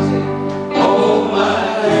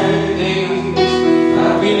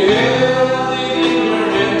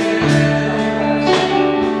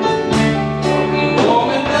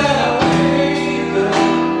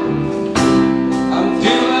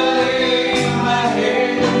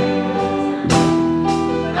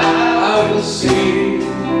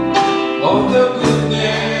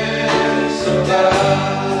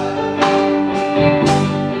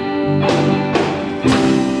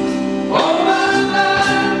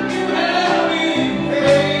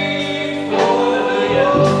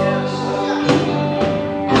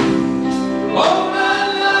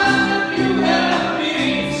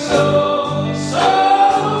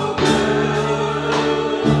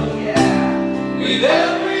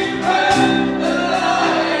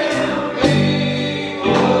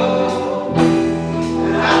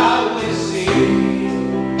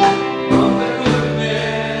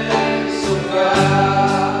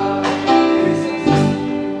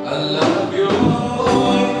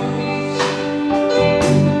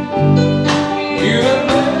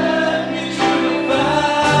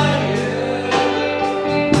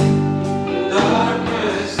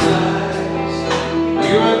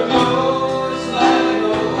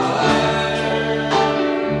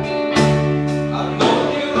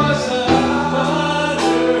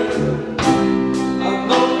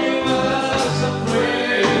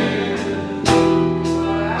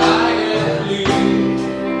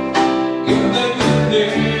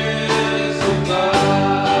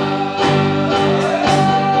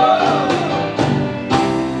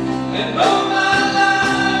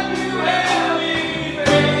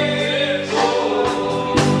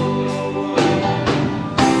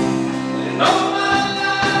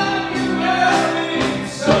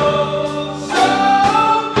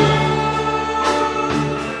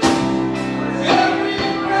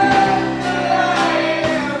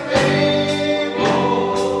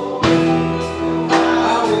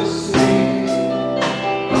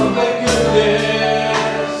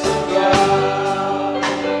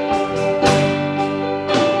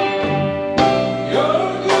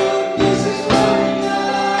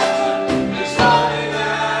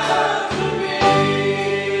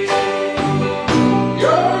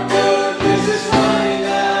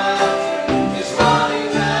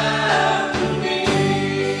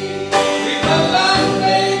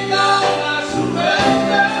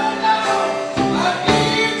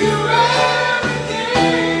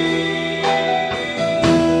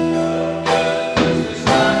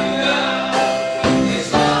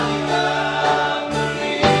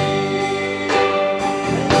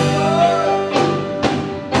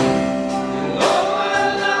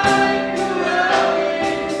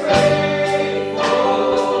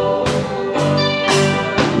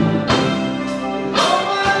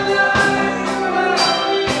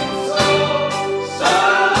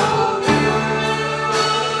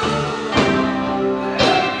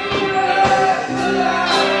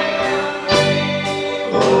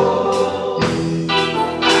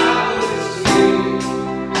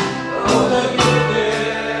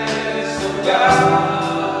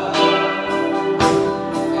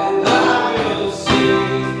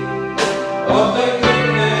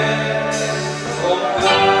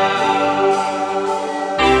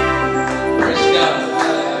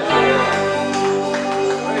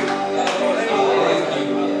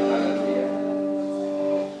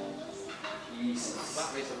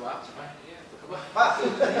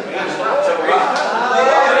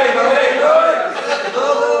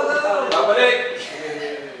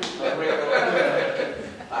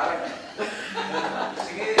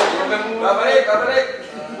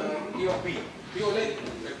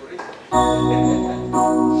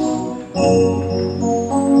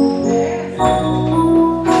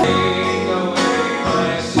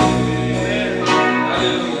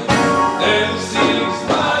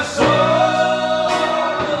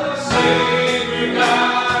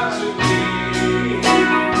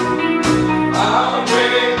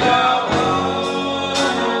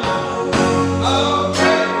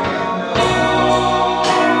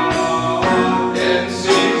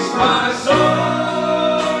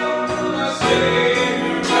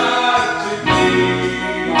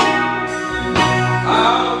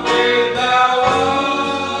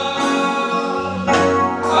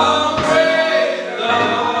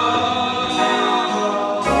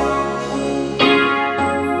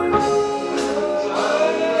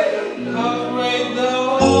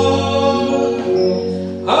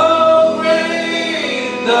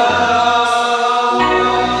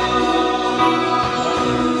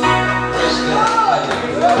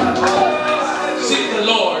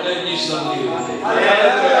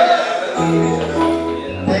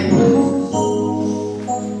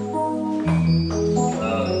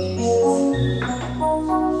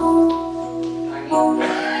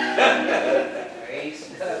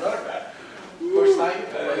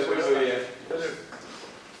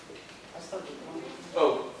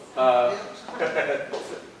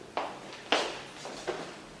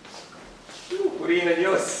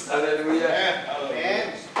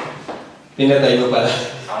 Pinatay mo pala.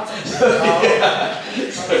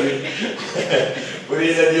 Sorry.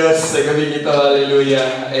 Purihin na Diyos sa gabi ito.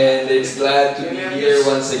 Hallelujah. And it's glad to be here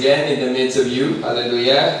once again in the midst of you.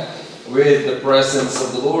 Hallelujah. With the presence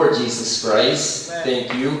of the Lord Jesus Christ. Thank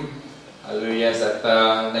you. Hallelujah. At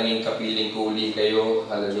naging kapiling ko uli kayo.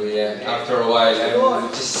 Hallelujah. After a while, I'm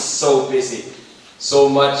just so busy. So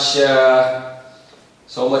much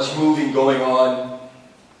moving going on.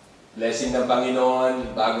 Blessing ng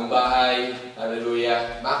Panginoon, bagong bahay,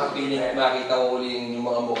 hallelujah. Makapiling makita ko uli yung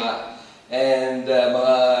mga mukha. And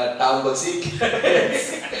mga taong bagsik.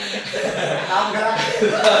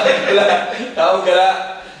 Taong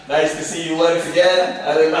gala. Nice to see you once again.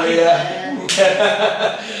 Hallelujah.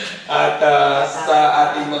 At sa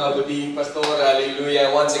ating mga buting pastor,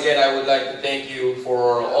 hallelujah. Once again, I would like to thank you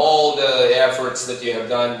for all the efforts that you have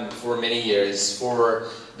done for many years. For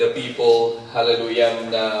the people, hallelujah,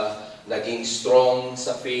 na naging strong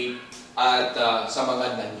sa faith at sa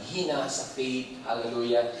mga nanghina sa faith,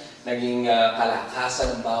 hallelujah, naging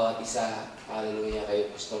kalakasan ng bawat isa, hallelujah, kayo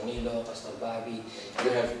Pastor Nilo, Pastor Bobby,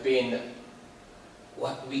 you have been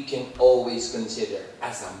what we can always consider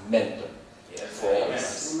as a mentor for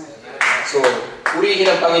us. So, purihin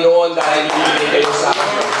ang Panginoon dahil ibigay kayo sa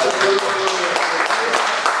akin.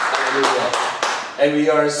 Hallelujah. And we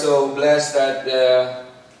are so blessed that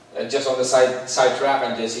just on the side track,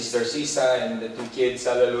 and just Sister Sisa and the two kids,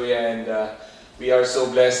 hallelujah, and we are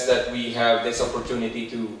so blessed that we have this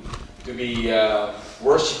opportunity to be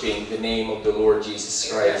worshiping the name of the Lord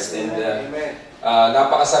Jesus Christ. And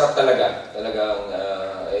napakasarap talaga. Talagang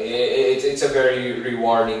it's a very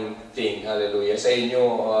rewarding thing, hallelujah. Sa inyo,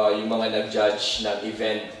 yung mga nag-judge ng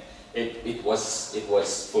event, it was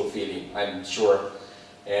fulfilling, I'm sure.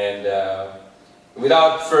 And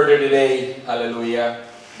without further delay,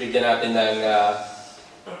 hallelujah, bigyan natin ng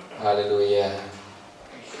hallelujah,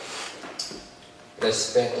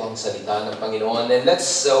 respeto ang salita ng Panginoon. And let's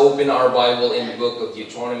open our Bible in the book of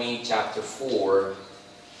Deuteronomy chapter 4.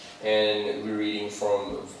 And we're reading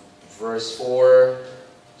from verse 4,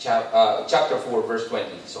 chapter 4, verse 20,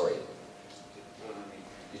 sorry.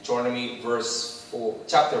 Deuteronomy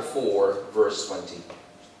chapter 4, verse 20.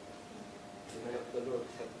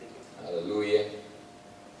 Hallelujah.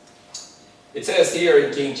 It says here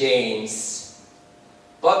in King James,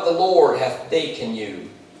 "But the Lord hath taken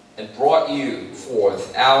you, and brought you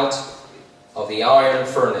forth out of the iron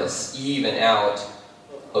furnace, even out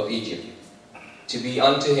of Egypt, to be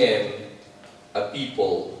unto him a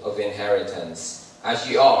people of inheritance, as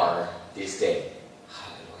ye are this day."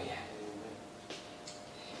 Hallelujah.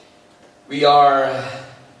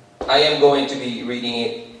 I am going to be reading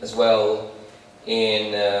it as well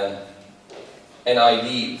in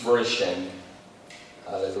NIV version.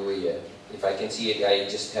 Hallelujah. If I can see it, I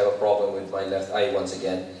just have a problem with my left eye once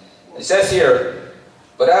again. It says here,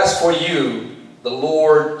 "But as for you, the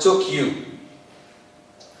Lord took you,"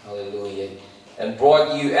 hallelujah, "and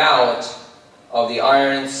brought you out of the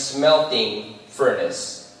iron smelting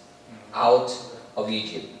furnace, out of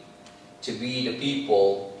Egypt, to be the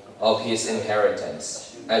people of his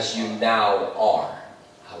inheritance, as you now are."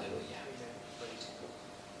 Hallelujah.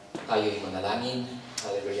 Tayo'y manalangin.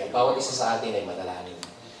 Hallelujah. Bawat isa sa atin ay manalangin.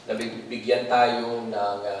 Nabigyan tayo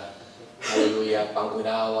ng hallelujah,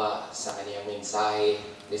 pangunawa sa kaniyang mensahe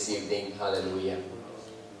this evening. Hallelujah.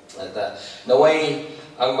 At naway,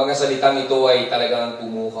 ang mga salitang ito ay talagang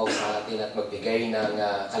pumukaw sa atin at magbigay ng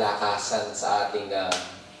kalakasan sa ating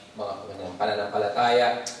mga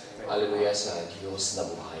pananampalataya. Hallelujah, sa Diyos na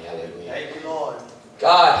buhay. Hallelujah. Thank you, Lord.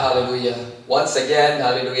 God, hallelujah. Once again,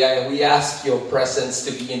 hallelujah, we ask your presence to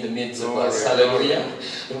be in the midst of us. Hallelujah.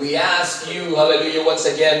 We ask you, hallelujah, once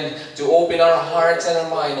again, to open our hearts and our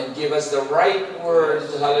mind and give us the right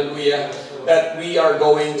words, hallelujah, that we are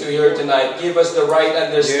going to hear tonight. Give us the right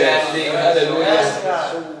understanding, hallelujah.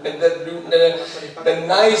 And the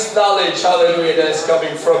nice knowledge, hallelujah, that is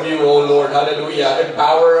coming from you, oh Lord, hallelujah.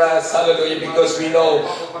 Empower us, hallelujah, because we know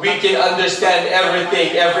we can understand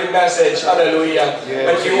everything, every message, hallelujah,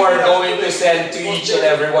 that you are going to send to each and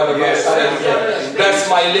every one of us, hallelujah. Bless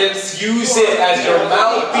my lips, use it as your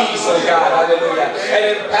mouthpiece, oh God, hallelujah. And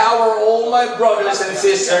empower all my brothers and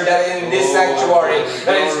sisters that in this sanctuary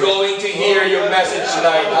that is going to hear your message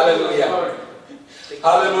tonight, hallelujah.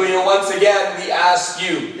 Hallelujah. Once again, we ask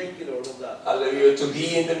you, hallelujah, to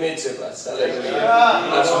be in the midst of us, hallelujah,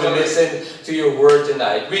 as we listen to your word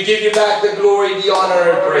tonight. We give you back the glory, the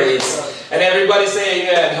honor, and praise. And everybody say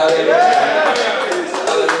amen, hallelujah.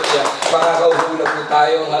 Hallelujah. Makakaupo na po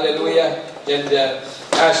tayo, hallelujah. And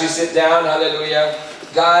as you sit down, hallelujah,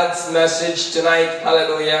 God's message tonight,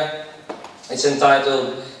 hallelujah, it's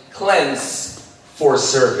entitled, "Cleanse for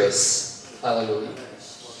Service." Hallelujah.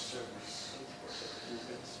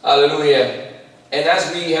 Hallelujah. And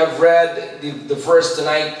as we have read the verse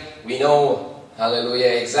tonight, we know, hallelujah,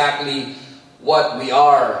 exactly what we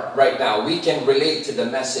are right now. We can relate to the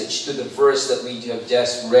message, to the verse that we have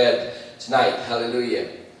just read tonight. Hallelujah.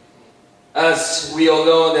 As we all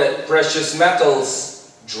know that precious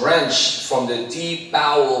metals drenched from the deep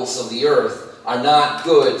bowels of the earth are not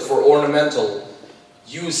good for ornamental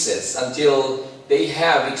uses until they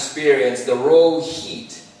have experienced the raw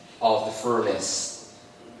heat of the furnace.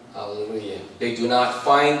 Hallelujah. They do not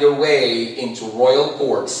find their way into royal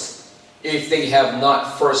courts if they have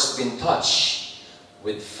not first been touched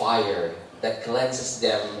with fire that cleanses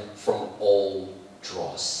them from all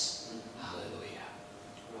dross. Hallelujah.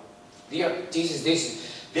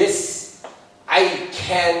 This I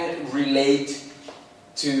can relate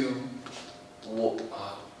to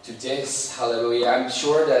this. Hallelujah. I'm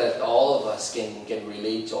sure that all of us can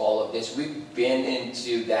relate to all of this. We've been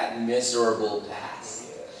into that miserable past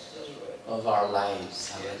of our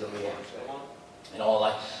lives. Hallelujah. And all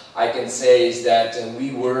I can say is that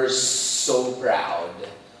we were so proud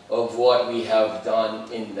of what we have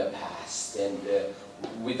done in the past, and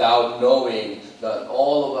without knowing that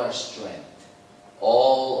all of our strength,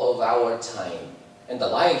 all of our time, and the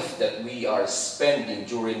life that we are spending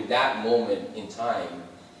during that moment in time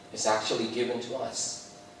is actually given to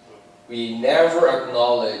us. We never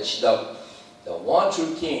acknowledge the one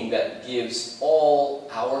true King that gives all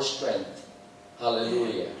our strength,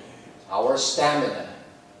 hallelujah, our stamina,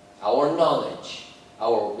 our knowledge,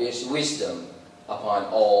 our wisdom upon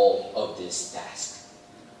all of this task.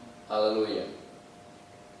 Hallelujah.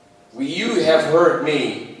 You have heard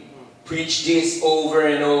me preach this over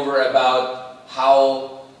and over about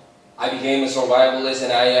how I became a survivalist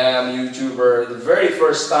and I am a YouTuber. The very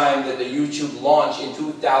first time that the YouTube launched in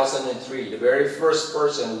 2003, the very first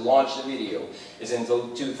person who launched the video is in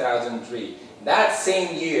 2003. That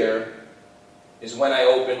same year is when I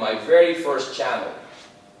opened my very first channel.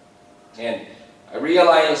 And I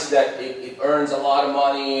realized that it earns a lot of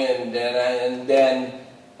money, and then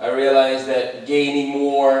I realized that gaining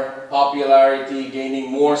more popularity, gaining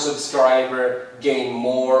more subscriber, gain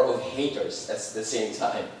more of haters at the same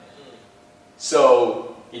time.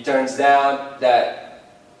 So it turns out that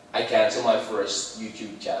I canceled my first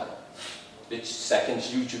YouTube channel, the second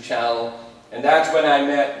YouTube channel, and that's when I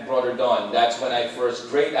met Brother Don. That's when I first,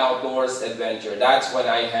 Great Outdoors Adventure, that's when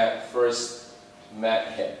I first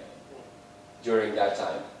met him during that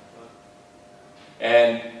time.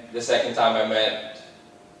 And the second time I met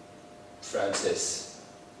Francis.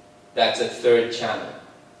 That's a third channel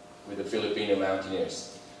with the Filipino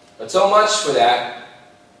Mountaineers. But so much for that.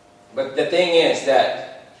 But the thing is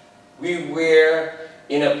that we were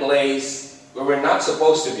in a place where we're not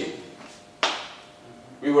supposed to be.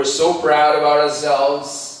 We were so proud about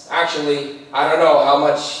ourselves. Actually, I don't know how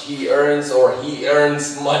much he earns or he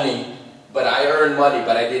earns money, but I earned money,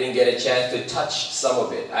 but I didn't get a chance to touch some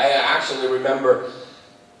of it. I actually remember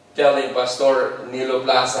telling Pastor Nilo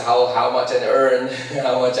Plaza how much I earn,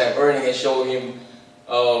 how much I'm earning, and show him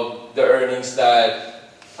the earnings that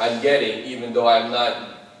I'm getting, even though I'm not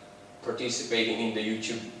participating in the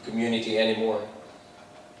YouTube community anymore.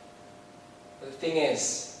 But the thing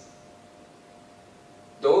is,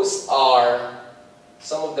 those are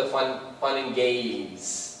some of the fun and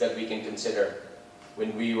games that we can consider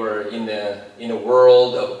when we were in a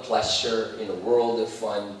world of pleasure, in a world of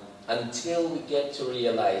fun, until we get to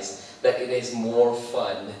realize that it is more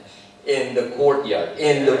fun in the courtyard,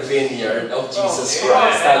 in the vineyard of Jesus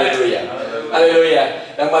Christ. Hallelujah. Hallelujah.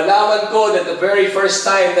 Nang malaman ko that the very first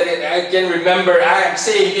time that I can remember, I am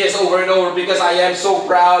saying this over and over because I am so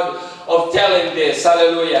proud of telling this.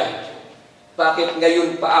 Hallelujah. Bakit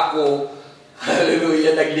ngayon pa ako,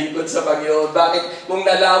 hallelujah, naglingkod sa Panginoon? Bakit kung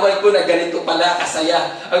nalaman ko na ganito pala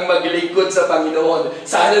kasaya ang maglingkod sa Panginoon?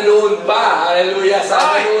 Sana noon pa, hallelujah,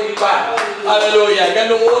 sana noon pa, hallelujah,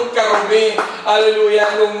 ganoon karumi,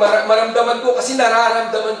 hallelujah, nung maramdaman ko, kasi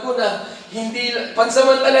nararamdaman ko na hindi,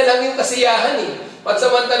 pansamantala lang yung kasiyahan eh.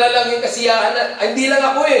 Pansamantala lang yung kasiyahan, hindi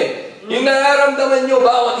lang ako eh. Yung nararamdaman nyo,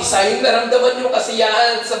 bawat isa, yung nararamdaman yung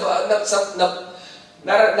kasiyahan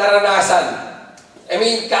naranasan. I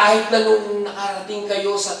mean, kahit na nung nakarating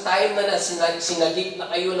kayo sa time na sinagip na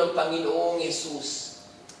kayo ng Panginoong Yesus,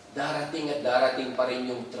 darating at darating pa rin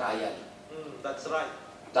yung trial. That's right.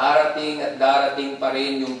 Darating at darating pa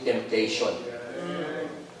rin yung temptation.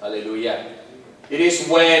 Hallelujah. It is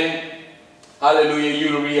when, hallelujah,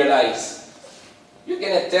 you realize, you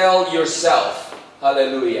can tell yourself,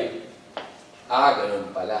 hallelujah, ganun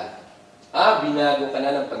pala. Binago ka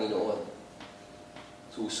na ng Panginoon.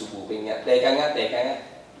 Susubukin nga. Teka nga.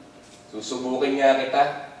 Susubukin nga kita.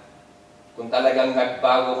 Kung talagang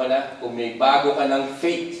nagbago ka na, kung may bago ka ng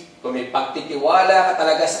faith, kung may pagtitiwala ka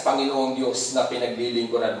talaga sa Panginoong Diyos na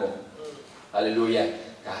pinaglilingkuran mo. Hallelujah.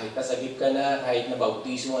 Kahit nasagip ka na, kahit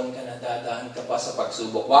nabautisuhan ka na, dadaan ka pa sa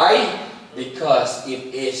pagsubok. Why? Because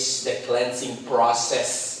it is the cleansing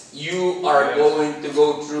process you are going to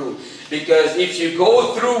go through. Because if you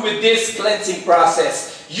go through with this cleansing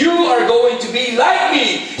process, you are going to be like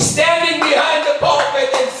me, standing behind the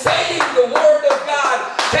pulpit and saying the Word of God,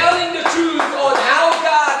 telling the truth on how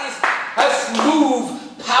God has moved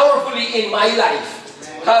powerfully in my life.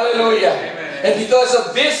 Hallelujah. And because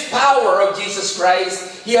of this power of Jesus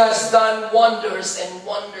Christ, He has done wonders and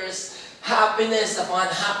wonders, happiness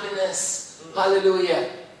upon happiness.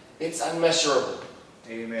 Hallelujah. It's unmeasurable.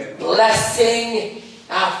 Amen. Blessing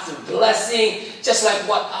after blessing, just like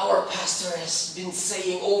what our pastor has been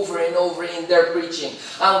saying over and over in their preaching.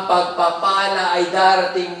 Ang pagpapala ay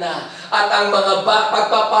darating na, at ang mga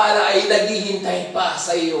pagpapala ay naghihintay pa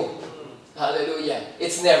sa iyo. Hallelujah.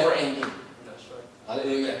 It's never ending. That's right.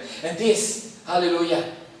 Hallelujah. And this,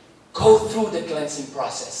 hallelujah, go through the cleansing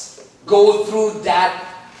process. Go through that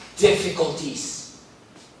difficulties.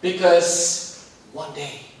 Because one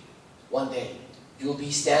day, you'll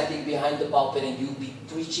be standing behind the pulpit and you'll be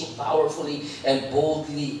preaching powerfully and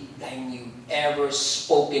boldly than you ever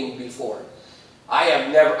spoken before.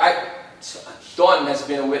 Don has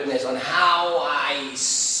been a witness on how I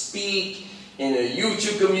speak in a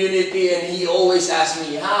YouTube community, and he always asks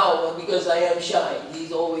me how, because I am shy.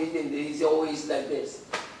 He's always like this.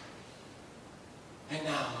 And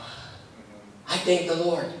now, I thank the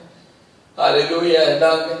Lord. Hallelujah.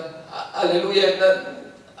 Hallelujah.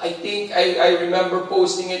 I think I remember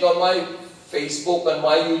posting it on my Facebook, on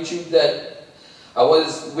my YouTube, that I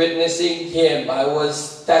was witnessing Him. I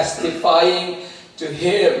was testifying to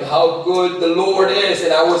Him how good the Lord is. And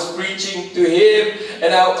I was preaching to Him.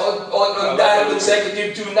 And on that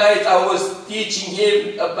consecutive 2 nights, I was teaching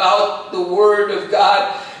Him about the Word of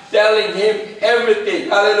God, telling Him everything.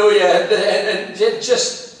 Hallelujah. And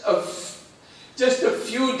just a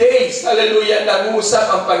few days, hallelujah, nangusap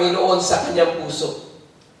ang Panginoon sa kanyang puso.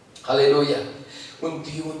 Hallelujah.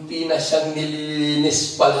 Unti-unti na siyang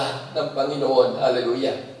nililinis pala ng Panginoon.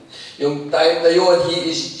 Hallelujah. Yung time na yon,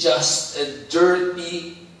 he is just a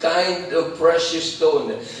dirty kind of precious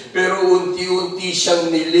stone. Pero unti-unti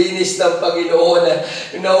siyang nilinis ng Panginoon.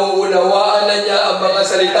 Nauunawaan na niya ang mga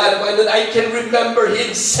salita ng Panginoon. I can remember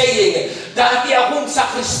him saying, dati akong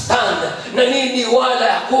sakristan,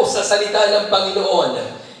 naniniwala ako sa salita ng Panginoon.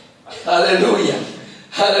 Hallelujah.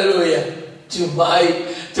 Hallelujah. To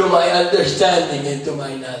my understanding and to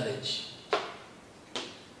my knowledge.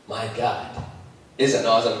 My God is an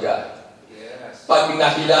awesome God. Yes. Pag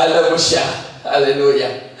nakilala mo siya,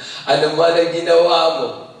 hallelujah, ano man ang ginawa mo,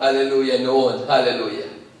 hallelujah, noon,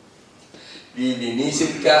 hallelujah,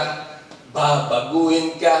 lilinisin ka,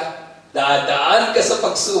 babaguhin ka, dadaan ka sa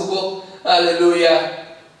pagsubok,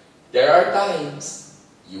 hallelujah. There are times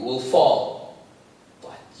you will fall,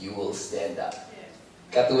 but you will stand up.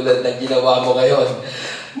 Katulad ng ginawa mo ngayon.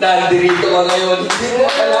 Nandirito ka ngayon. Hindi mo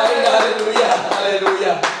akalain. Hallelujah.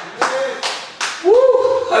 Hallelujah.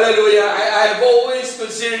 Woo! Hallelujah. I have always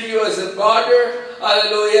considered you as a brother.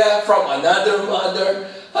 Hallelujah. From another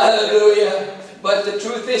mother. Hallelujah. But the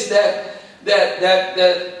truth is that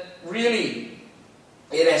really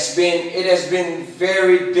it has been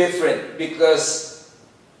very different, because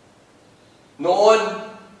noon,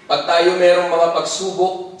 pag tayo merong mga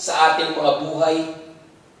pagsubok sa ating mga buhay,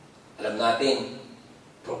 alam natin,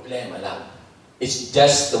 problema lang. It's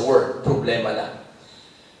just the word, problema lang.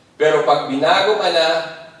 Pero pag binago ka na,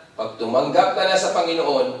 pag tumanggap ka na sa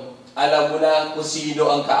Panginoon, alam mo na kung sino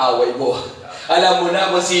ang kaaway mo. Alam mo na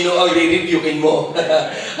kung sino ang re-reviewin mo.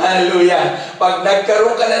 Hallelujah. Pag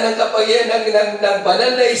nagkaroon ka na ng kapangyarihan ng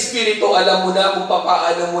banal na Espiritu, alam mo na kung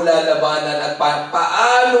paano mo lalabanan at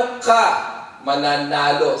paano ka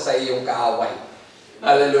mananalo sa iyong kaaway.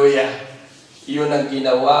 Hallelujah. Yun ang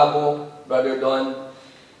ginawa mo, Brother Don.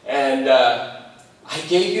 And I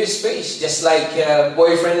gave you space, just like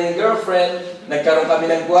boyfriend and girlfriend. Nagkaroon kami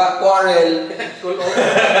ng quarrel.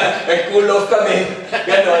 Nag-cool off kami.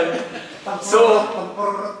 Ganon. So,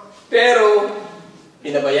 pero,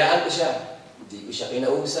 pinabayaan ko siya. Hindi ko siya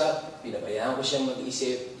kinausap. Pinabayaan ko siya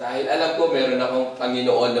mag-isip. Dahil alam ko, meron akong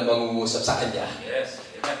Panginoon na mangungusap sa kanya. Yes.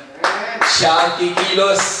 Amen. Siya ang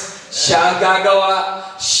kikilos. Siya ang gagawa,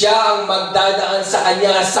 siya ang magdadaan sa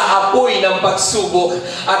kanya sa apoy ng pagsubok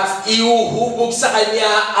at iuhubog sa kanya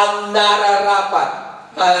ang nararapat.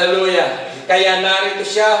 Hallelujah. Kaya narito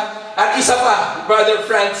siya. At isa pa, Brother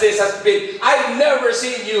Francis has been, I've never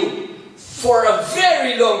seen you for a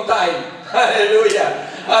very long time. Hallelujah!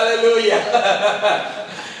 Hallelujah!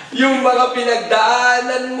 Yung mga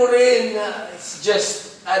pinagdaanan mo rin, it's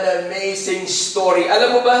just an amazing story.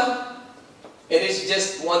 Alam mo ba? It is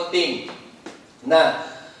just one thing na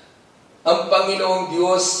ang Panginoong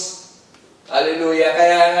Diyos, hallelujah,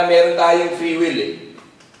 kaya nga meron tayong free will eh.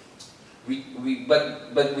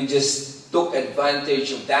 But we just took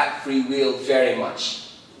advantage of that free will very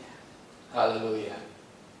much. Hallelujah.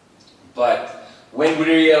 But when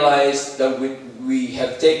we realize that we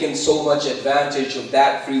have taken so much advantage of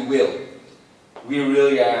that free will, we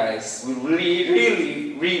realize, we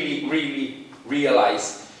really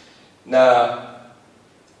realize na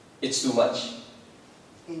it's too much.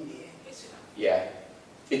 Hindi. Yeah,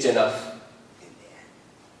 it's enough.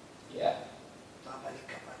 Yeah. Babalik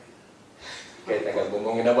ka pa rin. Kahit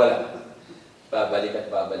nagagumong na wala, babalik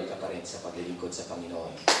at babalik ka pa rin sa paglilingkod sa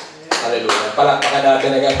Panginoon. Hallelujah. Palakpakan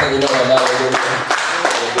natin ang Panginoon. Hallelujah.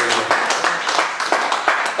 Hallelujah.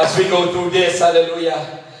 As we go through this, hallelujah,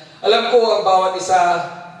 alam ko ang bawat isa,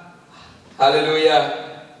 hallelujah,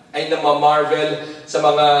 ay namamarvel sa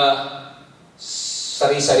mga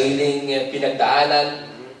sari-sariling pinagdaanan,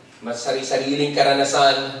 sari-sariling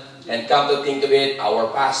karanasan, and come to think of it, our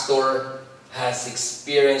pastor has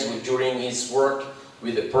experienced during his work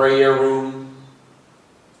with the prayer room,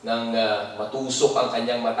 nang matusok ang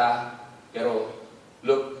kanyang mata. Pero,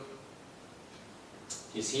 look,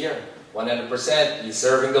 he's here. 100%. He's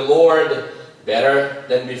serving the Lord better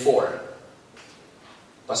than before.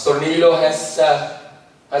 Pastor Nilo has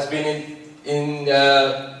been in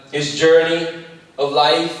his journey of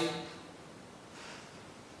life.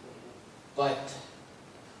 But,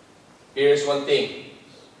 here's one thing.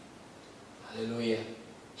 Hallelujah.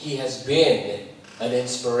 He has been an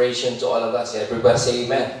inspiration to all of us. Everybody say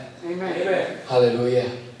amen. Amen. Amen.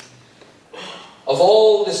 Hallelujah. Of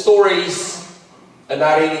all the stories na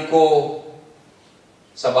narinig ko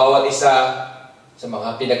sa bawat isa, sa mga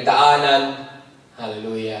pinagdaanan,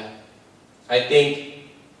 hallelujah, I think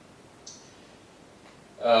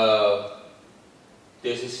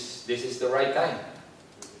this is the right time.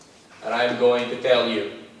 And I'm going to tell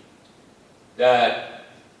you that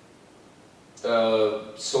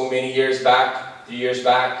so many years back, 3 years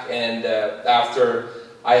back, and after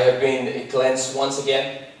I have been cleansed once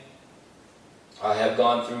again, I have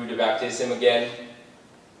gone through the baptism again,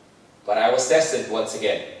 but I was tested once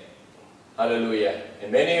again. Hallelujah. And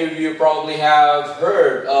many of you probably have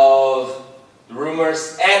heard of the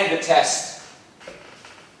rumors and the test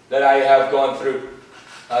that I have gone through.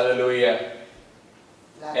 Hallelujah.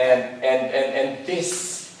 And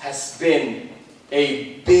this has been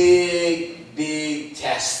a big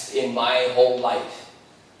test in my whole life.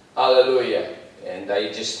 Hallelujah. And I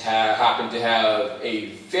just happen to have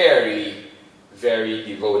a very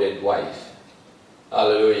devoted wife.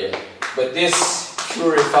 Hallelujah. But this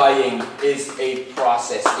purifying is a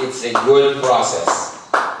process. It's a good process.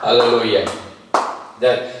 Hallelujah.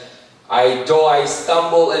 That though I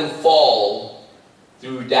stumble and fall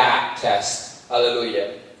through that test,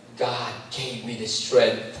 hallelujah, God gave me the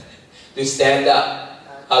strength to stand up,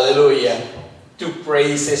 hallelujah, to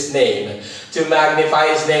praise His name, to magnify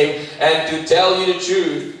His name, and to tell you the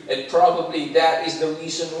truth. And probably that is the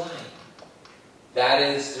reason why. That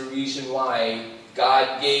is the reason why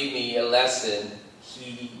God gave me a lesson.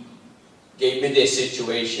 He gave me this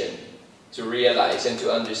situation to realize and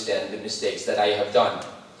to understand the mistakes that I have done.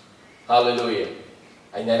 Hallelujah.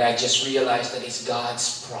 And then I just realized that it's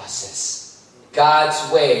God's process,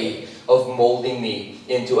 God's way of molding me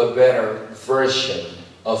into a better version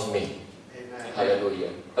of me. Amen.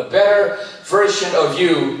 Hallelujah. A better version of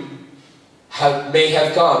you may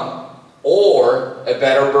have come, or a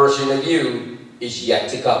better version of you is yet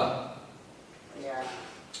to come. Yeah.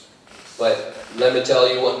 But let me tell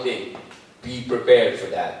you one thing. Be prepared for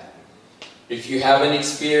that. If you haven't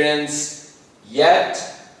experienced yet,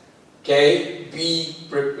 okay, be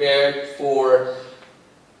prepared for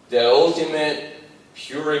the ultimate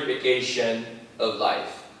purification of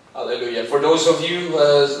life. Hallelujah. For those of you who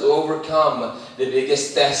has overcome the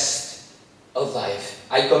biggest test of life,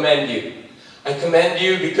 I commend you. I commend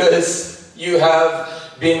you because you have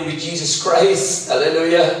been with Jesus Christ,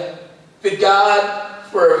 hallelujah, with God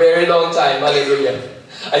for a very long time, hallelujah.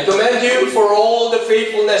 I commend you for all the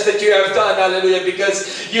faithfulness that you have done, hallelujah,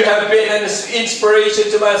 because you have been an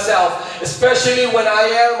inspiration to myself, especially when I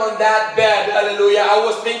am on that bed, hallelujah. I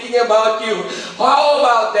was thinking about you. How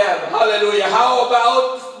about them, hallelujah? How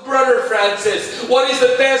about Brother Francis? What is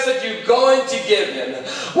the test that you're going to give him?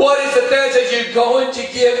 What is the test that you're going to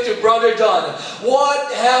give to Brother John?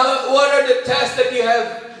 What are the tests that you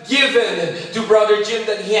have given to Brother Jim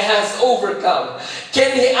that he has overcome?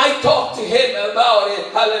 I talk to him about it?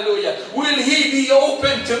 Hallelujah. Will he be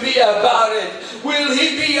open to me about it? Will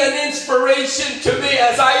he be an inspiration to me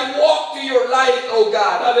as I walk through your life, oh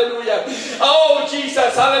God? Hallelujah. Oh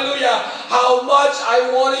Jesus, hallelujah. How much I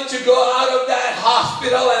wanted to go out of that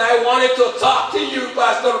hospital and I wanted to talk to you,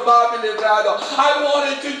 Pastor Bobby Librado. I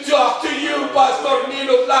wanted to talk to you, Pastor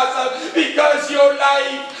Nino Plaza, because your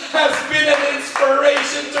life has been an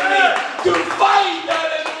inspiration to me to fight,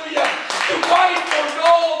 hallelujah, to fight for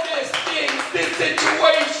all these things, this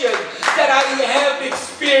situation that I have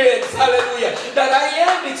experienced, hallelujah, that I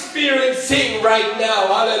am experiencing right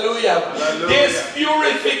now, hallelujah. This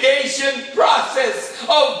purification process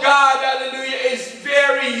of God, hallelujah, is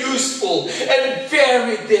very useful and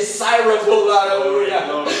very desirable, hallelujah.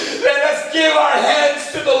 Let us give our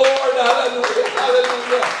hands to the Lord, hallelujah,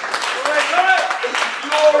 hallelujah.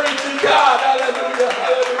 Glory to God, hallelujah,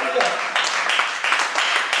 hallelujah.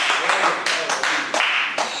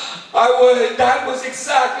 That was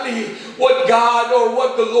exactly what God or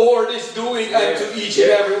what the Lord is doing unto each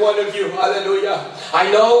and every one of you. Hallelujah.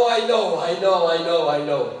 I know.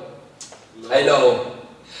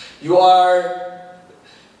 You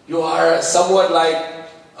are somewhat like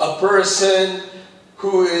a person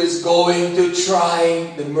who is going to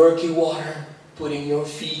try the murky water, putting your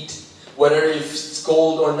feet, whether it's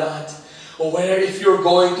cold or not. Or whether if you're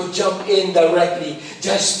going to jump in directly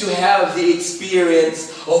just to have the experience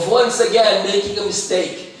of once again making a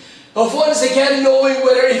mistake. Of once again knowing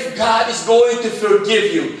whether if God is going to forgive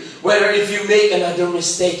you. Whether if you make another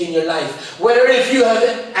mistake in your life. Whether if you have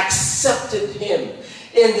accepted Him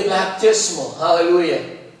in the baptismal. Hallelujah.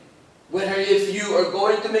 Whether if you are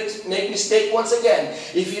going to make mistake once again.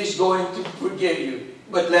 If He is going to forgive you.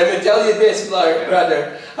 But let me tell you this,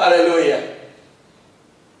 brother. Hallelujah.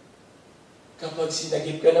 Kapag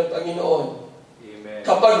sinagip ka ng Panginoon, Amen.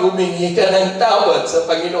 Kapag humingi ka ng tawad sa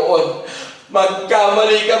Panginoon,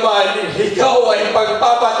 magkamali ka man, ikaw ay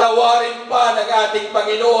pagpapatawarin pa ng ating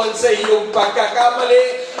Panginoon sa iyong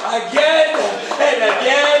pagkakamali again and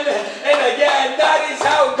again and again. That is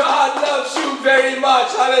how God loves you very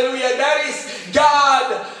much. Hallelujah. That is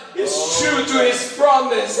God is true to His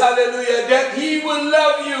promise, hallelujah, that He will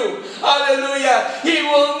love you, hallelujah. He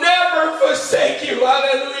will never forsake you,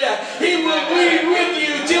 hallelujah. He will be with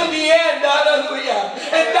you till the end, hallelujah.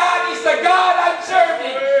 And that is the God I'm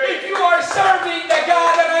serving. If you are serving the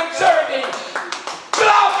God that I'm serving,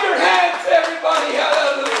 clap your hands, everybody,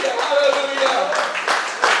 hallelujah, hallelujah.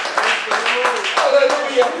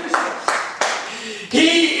 Hallelujah.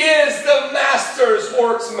 He is the master's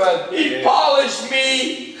worksman. He polished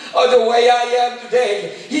me of the way I am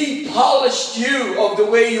today. He polished you of the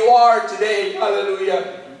way you are today.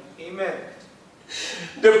 Hallelujah. Amen.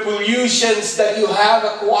 The pollutions that you have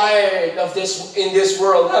acquired in this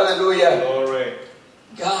world. Hallelujah. Glory.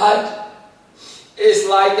 God is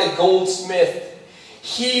like a goldsmith.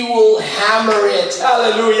 He will hammer it,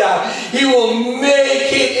 hallelujah. He will make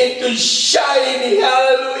it into shiny,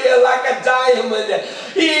 hallelujah, like a diamond.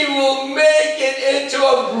 He will make it into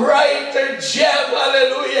a brighter gem,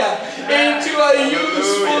 hallelujah. Into a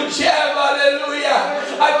useful gem, hallelujah.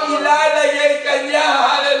 At ilalagay kanya,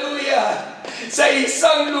 hallelujah, sa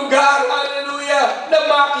isang lugar, hallelujah, na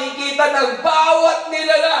makikita ng bawat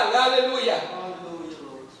nilalang, hallelujah.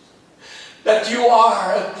 That you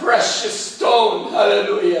are a precious stone,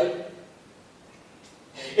 hallelujah,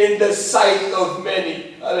 in the sight of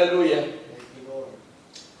many, hallelujah.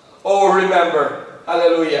 Oh, remember,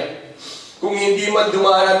 hallelujah, kung hindi man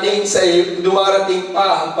dumarating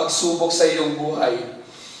pa ang pagsubok sa iyong buhay,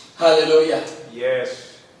 hallelujah.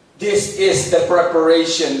 Yes. This is the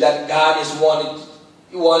preparation that God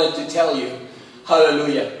wanted to tell you,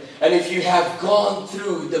 hallelujah. And if you have gone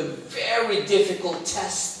through the very difficult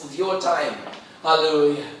test of your time,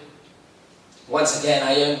 hallelujah. Once again,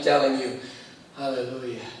 I am telling you,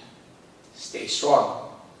 hallelujah, stay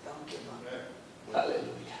strong. Don't give up.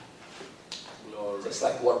 Hallelujah. Glory. Just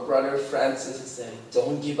like what Brother Francis said,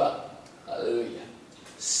 don't give up. Hallelujah.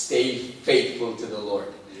 Stay faithful to the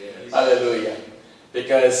Lord. Yes. Hallelujah.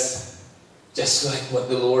 Because just like what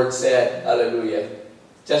the Lord said, hallelujah,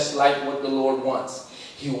 just like what the Lord wants,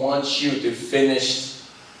 He wants you to finish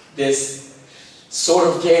this sort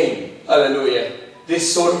of game, hallelujah, this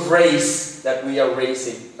sort of race that we are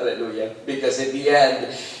racing, hallelujah, because in the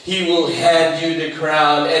end, He will hand you the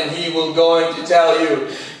crown and He will going to tell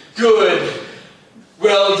you, good,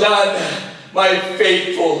 well done, my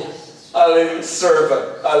faithful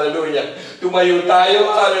servant, hallelujah. Tumayo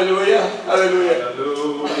tayo, hallelujah, hallelujah.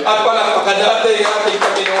 At palakpakan natin ang ating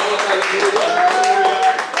Panginoon, hallelujah.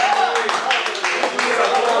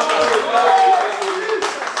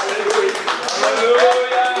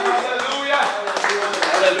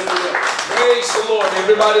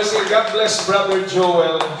 Everybody say, God bless Brother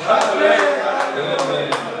Joel. God bless.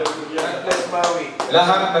 Amen. God bless Maui.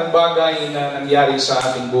 Lahat ng bagay na nangyari sa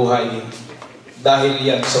ating buhay, dahil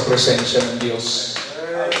yan sa presensya ng Diyos.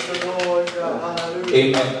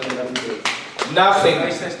 Amen.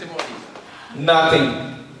 Nothing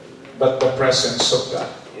but the presence of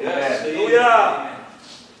God. Yes. Hallelujah.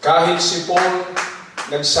 Kahit si Paul,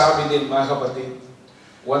 nagsabi din, mga kapatid,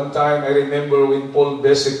 one time, I remember when Paul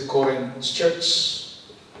visited Corinth's church,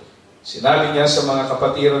 sinabi niya sa mga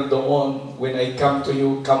kapatiran doon, when I come to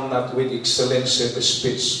you, come not with excellency of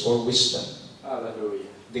speech or wisdom, Hallelujah.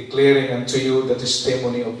 declaring unto you the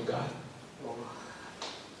testimony of God.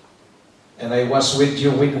 And I was with you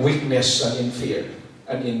with weakness and in fear,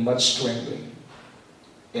 and in much trembling.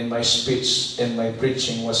 And my speech and my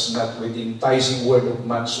preaching was not with enticing word of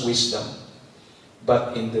man's wisdom,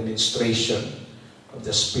 but in the ministration of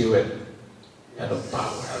the Spirit and of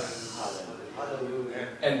power.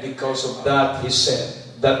 And because of that, he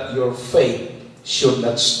said that your faith should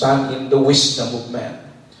not stand in the wisdom of man,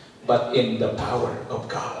 but in the power of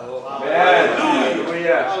God.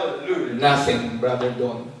 Hallelujah. Nothing, Brother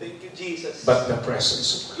Don, Thank you, Jesus. but the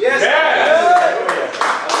presence of God. Yes.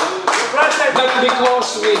 Not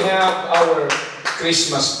because we have our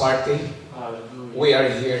Christmas party, we are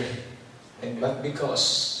here, and but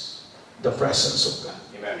because the presence of God.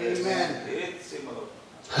 Amen.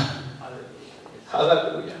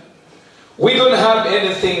 Hallelujah. We don't have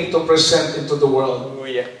anything to present into the world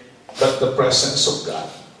but the presence of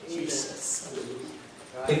God.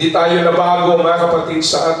 Hindi tayo nabago, mga kapatid,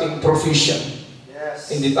 sa ating profession.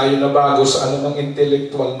 Yes. Hindi tayo nabago sa anumang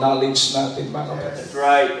intellectual knowledge natin, mga kapatid. That's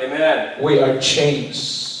right. Amen. We are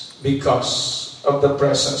changed because of the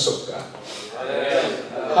presence of God.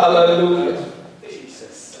 Hallelujah.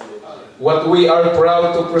 What we are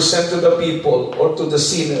proud to present to the people or to the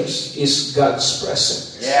sinners is God's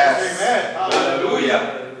presence. Yes. Amen. Hallelujah.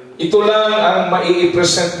 Ito lang ang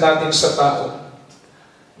mai-present natin sa tao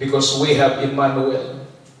because we have Emmanuel,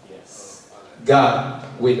 God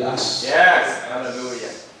with us. Yes.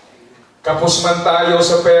 Hallelujah. Kapos man tayo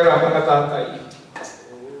sa pera, mga tatay,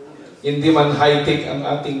 hindi man high-tech ang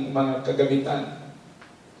ating mga kagamitan,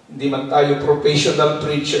 hindi man tayo professional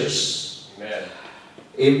preachers. Amen.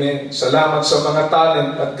 Amen. Salamat sa mga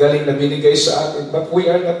talent at galing na binigay sa atin. But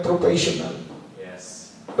we are not professional.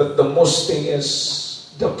 Yes. But the most thing is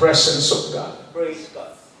the presence of God. Praise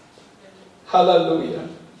God. Hallelujah.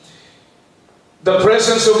 The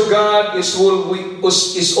presence of God is all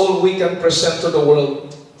we can present to the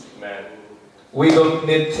world. Amen. We don't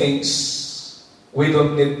need things. We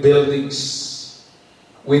don't need buildings.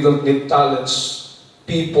 We don't need talents,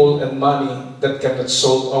 people, and money that cannot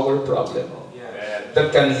solve our problem.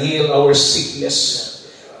 That can heal our sickness,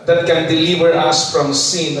 that can deliver us from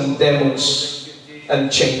sin and demons and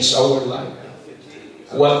change our life.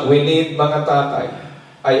 What we need, mga tatay,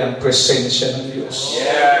 ay ang presensya ng Diyos.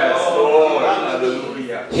 Yes, Lord.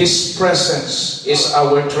 Hallelujah. His presence is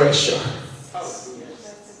our treasure.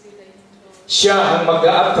 Siya ang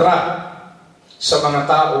mag-a-attract sa mga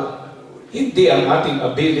tao, hindi ang ating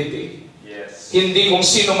ability. Yes. Hindi kung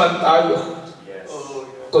sino man tayo, Yes.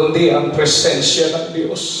 kundi ang presensya ng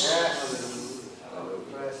Diyos.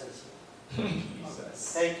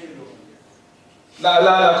 Thank you, Lord.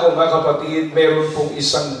 Naalala ko, mga kapatid, meron pong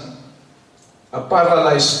isang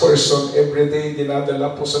paralyzed person everyday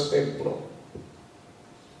dinadala po sa templo.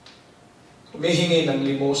 Humihingi ng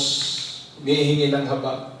limos, humihingi ng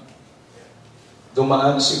habag.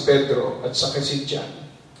 Dumaan si Pedro at saka si John.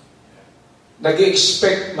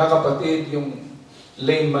 Nag-expect, mga kapatid, yung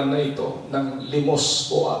layman na ito ng limos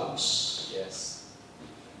o alms. Yes.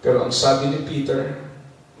 Pero ang sabi ni Peter,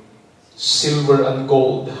 silver and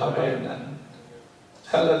gold have I none.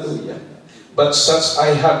 Hallelujah. But such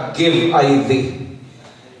I have give I thee.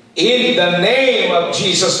 In the name of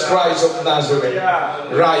Jesus Christ of Nazareth,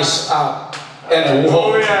 rise up and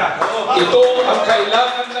walk. Ito ang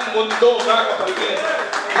kailangan ng mundo, mga kapatid.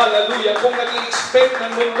 Hallelujah. Kung nag-i-expect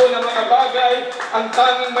ng mundo ng mga bagay, ang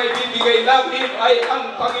tanging may bibigay natin ay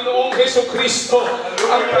ang Panginoong Jesucristo.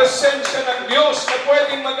 Ang presensya ng Diyos na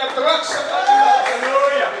pwedeng mag-attract sa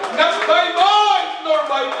kanila. Not by might nor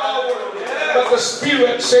by power, but the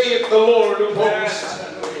Spirit, saith the Lord of hosts.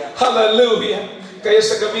 Hallelujah. Kaya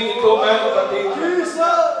sa gabing ito, mga kapatid,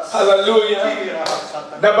 hallelujah,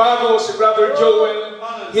 nabago si Brother Joel,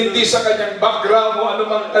 hindi sa kanyang background o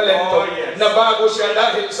anumang talento. Nabago siya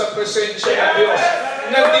dahil sa presensya ng Diyos.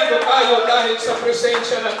 Nandito tayo dahil sa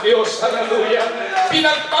presensya ng Diyos. Hallelujah.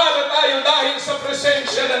 Pinagpala tayo dahil sa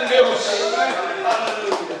presensya ng Diyos.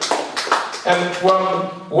 And from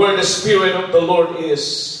where the Spirit of the Lord is,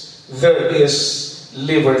 there is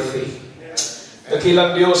liberty.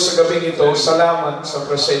 Dakilang Diyos sa gabing ito, salamat sa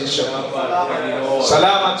presensya mo.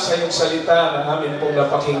 Salamat sa iyong salita na amin pong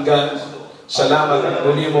napakinggan. Salamat at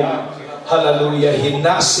muli mong, hallelujah,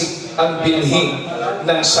 hinasik ang binhi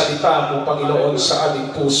ng salita mo, Panginoon, sa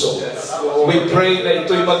aming puso. We pray na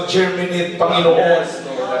ito'y mag-germinate, Panginoon,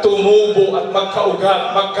 tumubo at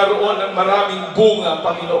magkaugat, magkaroon ng maraming bunga,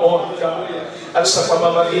 Panginoon. At sa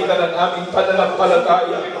pamamagitan ng aming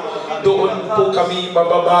pananampalataya, doon po kami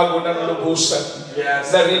mababago ng lubusan.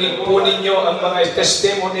 Narinig po ninyo ang mga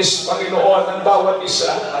testimonies, Panginoon, ng bawat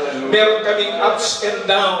isa. Meron kaming ups and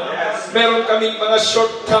down. Meron kaming mga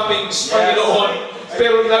shortcomings, Panginoon.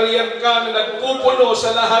 Pero nariyan ka na nagpupuno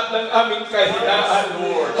sa lahat ng aming kahinaan.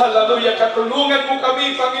 Hallelujah. Katulungan mo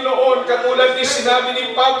kami, Panginoon, katulad ni sinabi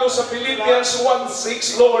ni Pablo sa Philippians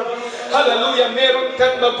 1:6, Lord. Hallelujah. Meron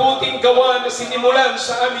kang mabuting gawa na sinimulan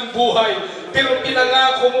sa aming buhay. Pero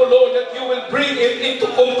pinangako mo, Lord, that you will bring it into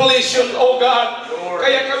completion, O God.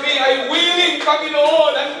 Kaya kami ay willing,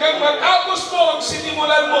 Panginoon, hanggang matapos mo ang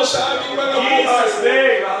sinimulan mo sa aming mga buhay.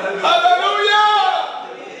 Hallelujah!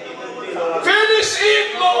 Finish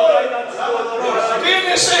it, Lord!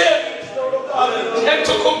 Finish it! And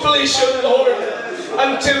to completion, Lord,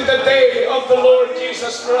 until the day of the Lord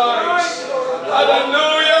Jesus Christ.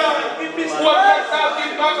 Hallelujah! Huwag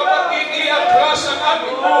natin, mga kapatid, i-atras ang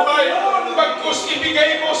aming buhay. Pagkus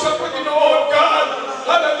ibigay mo sa Panginoon, God.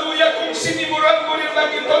 Hallelujah! Kung sinimulan mo rin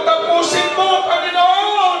lang ito, tapusin mo,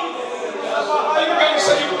 Panginoon! Hanggang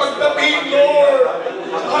sa iyong pagdating, Lord.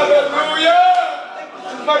 Hallelujah!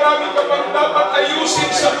 Marami ka pang dapat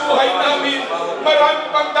ayusin sa buhay namin. Marami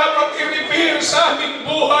pang dapat i-repair sa aming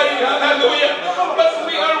buhay. Hallelujah! But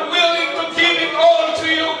we are willing to give it all to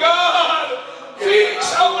you, God.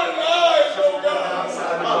 Fix our lives, oh God.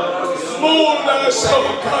 Muna sa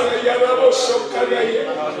ukaraya, ramoso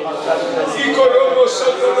karaya. Ikoromo sa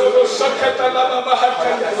toromo sa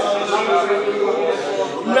katalamamakaya.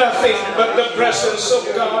 Nothing but the presence of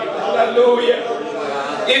God. Hallelujah.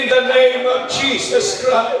 In the name of Jesus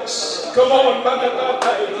Christ. Come on, mga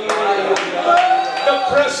tatay. The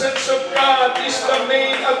presence of God is the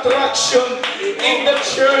main attraction in the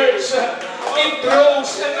church. It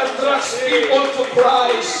draws and attracts people to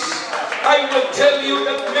Christ. I will tell you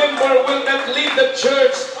that member will not leave the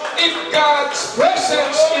church if God's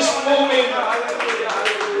presence is moving.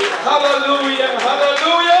 Hallelujah,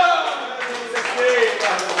 hallelujah.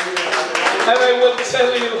 And I will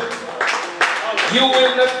tell you, you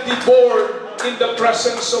will not be bored in the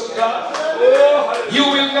presence of God. You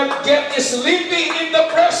will not get sleepy in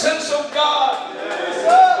the presence of God.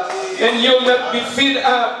 And you'll not be filled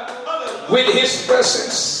up with His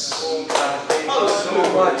presence.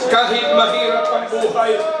 Kahit mahirap ang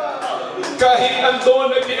buhay, kahit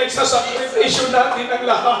andon na pinagsasakripisyo natin ang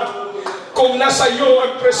lahat, kung nasa iyo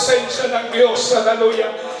ang presensya ng Diyos, hallelujah,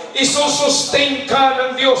 isusustain ka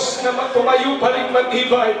ng Diyos na tumayo pa rin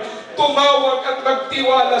matibay, tumawag at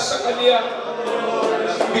magtiwala sa Kanya.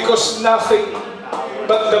 Because nothing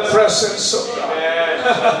but the presence of God.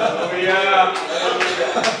 Hallelujah.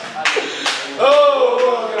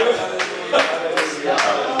 Oh,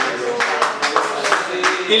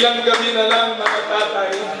 ilang gabi na lang, mga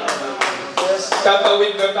tatay,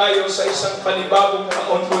 tatawid na tayo sa isang panibagong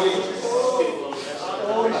taon muli.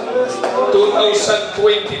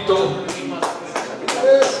 2022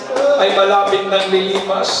 ay malapit ng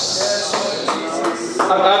lilipas.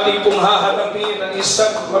 Ang ating pong hahanapin ang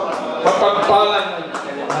isang mapagpalang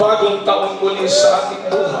bagong taon muli sa ating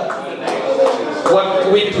buhay.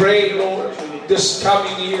 What we pray, Lord, this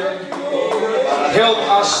coming year, help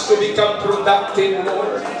us to become productive,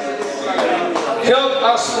 Lord. Help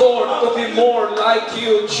us, Lord, to be more like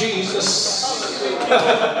you, Jesus.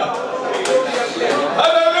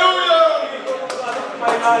 Hallelujah!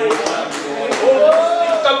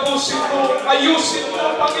 Tapusin mo, ayusin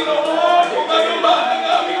mo, Panginoon, kung ano man ang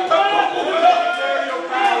aming pagkukulang.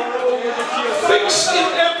 Fix in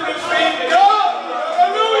everything, God.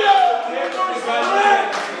 Hallelujah!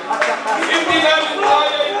 Hindi namin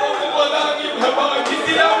kaya ito kung wala ang iyong habang.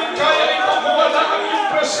 Hindi namin kaya ito kung wala ang iyong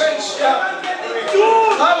presensya.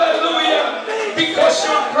 Hallelujah! Because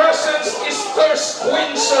your presence is thirst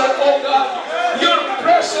quencher, oh God. Your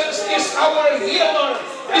presence is our healer,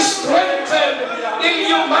 strengthen,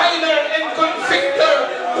 illuminer, and convictor,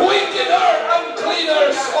 quickener, and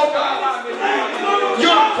cleaners, oh God.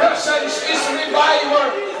 Your presence is reviver.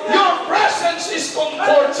 Your presence is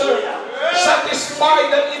comforter, satisfier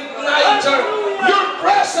and igniter. Your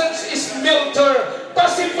presence is melter,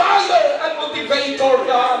 pacifier, and motivator,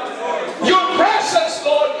 God. Your presence,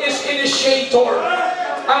 Lord, is initiator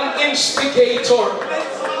and instigator.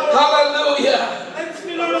 Hallelujah.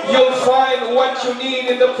 getting what you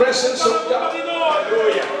need in the presence of God.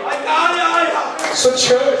 So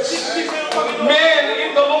church, men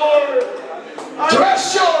in the Lord,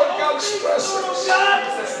 treasure God's presence.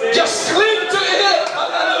 Just cling to Him.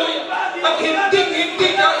 Hallelujah. At hindi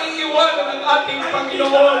ka iiwanan ng ating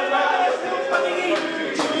Panginoon.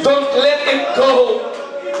 Don't let it go.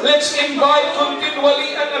 Let's invite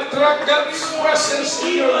continually and attract God's presence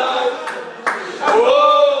in your life.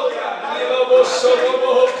 Oh,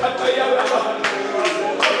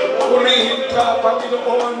 purihin ka,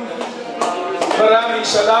 Panginoon. Maraming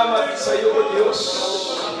salamat sa iyo, O Diyos.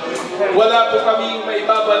 Wala po kaming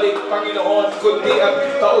maibabalik, Panginoon, kundi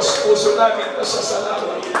ang taos-puso namin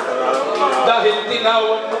pasasalamat. Dahil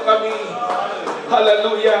tinawag mo kami.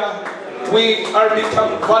 Hallelujah. We are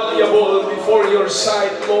become valuable before your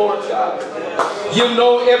sight, Lord God. You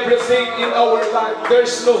know everything in our life.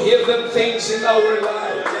 There's no hidden things in our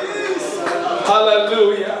life.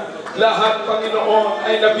 Hallelujah. Lahat, Panginoon,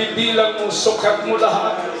 ay nabibilang mo, sukat mo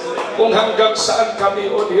lahat. Kung hanggang saan kami,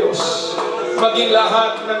 O Diyos. Maging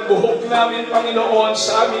lahat ng buhok namin, Panginoon,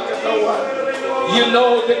 sa aming katawan. You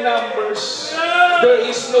know the numbers. There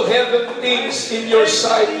is no hidden things in your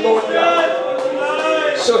sight, Lord God.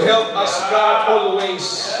 So help us, God,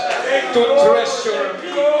 always to treasure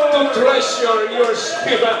your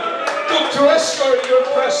spirit, to treasure your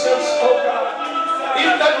presence, oh God.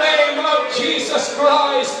 In the name of Jesus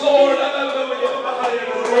Christ, Lord, hallelujah.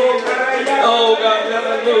 Oh God,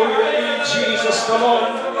 hallelujah. In Jesus, come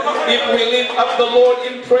on. If we lift up the Lord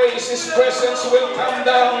in praise, His presence will come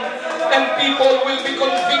down and people will be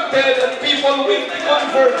convicted and people will be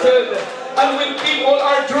converted. And when people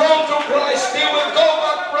are drawn to Christ, they will go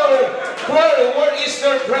back, brother. Where is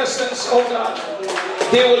their presence, oh God?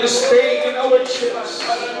 They will stay in our church.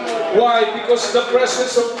 Why? Because the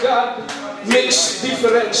presence of God makes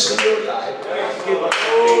difference in your life.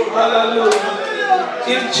 Hallelujah.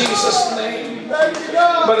 In Jesus' name.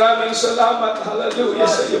 Maraming salamat. Hallelujah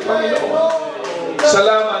sa iyo, Panginoon.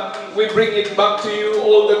 Salamat. We bring it back to you,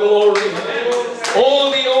 all the glory,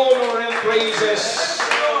 all the honor and praises.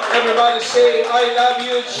 Everybody say, I love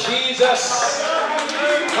you, Jesus.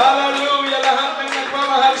 Hallelujah. Lahat ng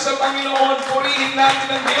nagmamahal sa Panginoon, purihin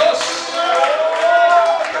natin ang Diyos.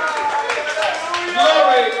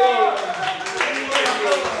 Glory, glory.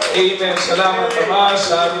 Amen. Salamat, Ama,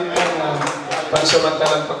 sa aming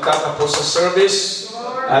pansamantalang pagtatapos sa service.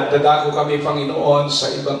 At dadako kami, Panginoon,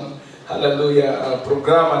 sa ibang, hallelujah,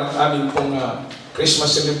 programa ng aming pong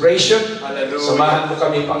Christmas celebration. Hallelujah. Samahan mo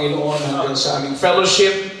kami, Panginoon, hanggang sa aming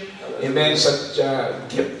fellowship. Amen. Sa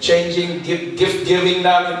gift giving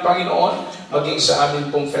namin, Panginoon, maging sa amin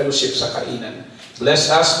pong fellowship sa kainan. Bless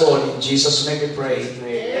us, Lord. In Jesus' name we pray.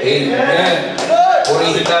 Amen.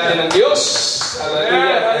 Purihin natin ang Diyos.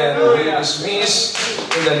 Hallelujah. And we dismiss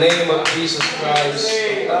in the name of Jesus Christ.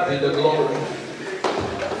 God be the glory.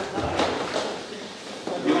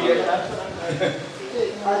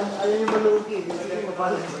 Ayaw yung malugi.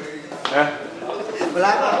 Ha?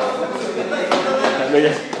 Wala ka. Ano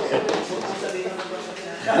yan?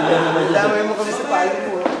 Damay mo kami sa palo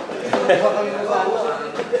mo. Huwag kami magano.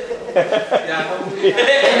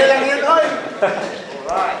 Yan lang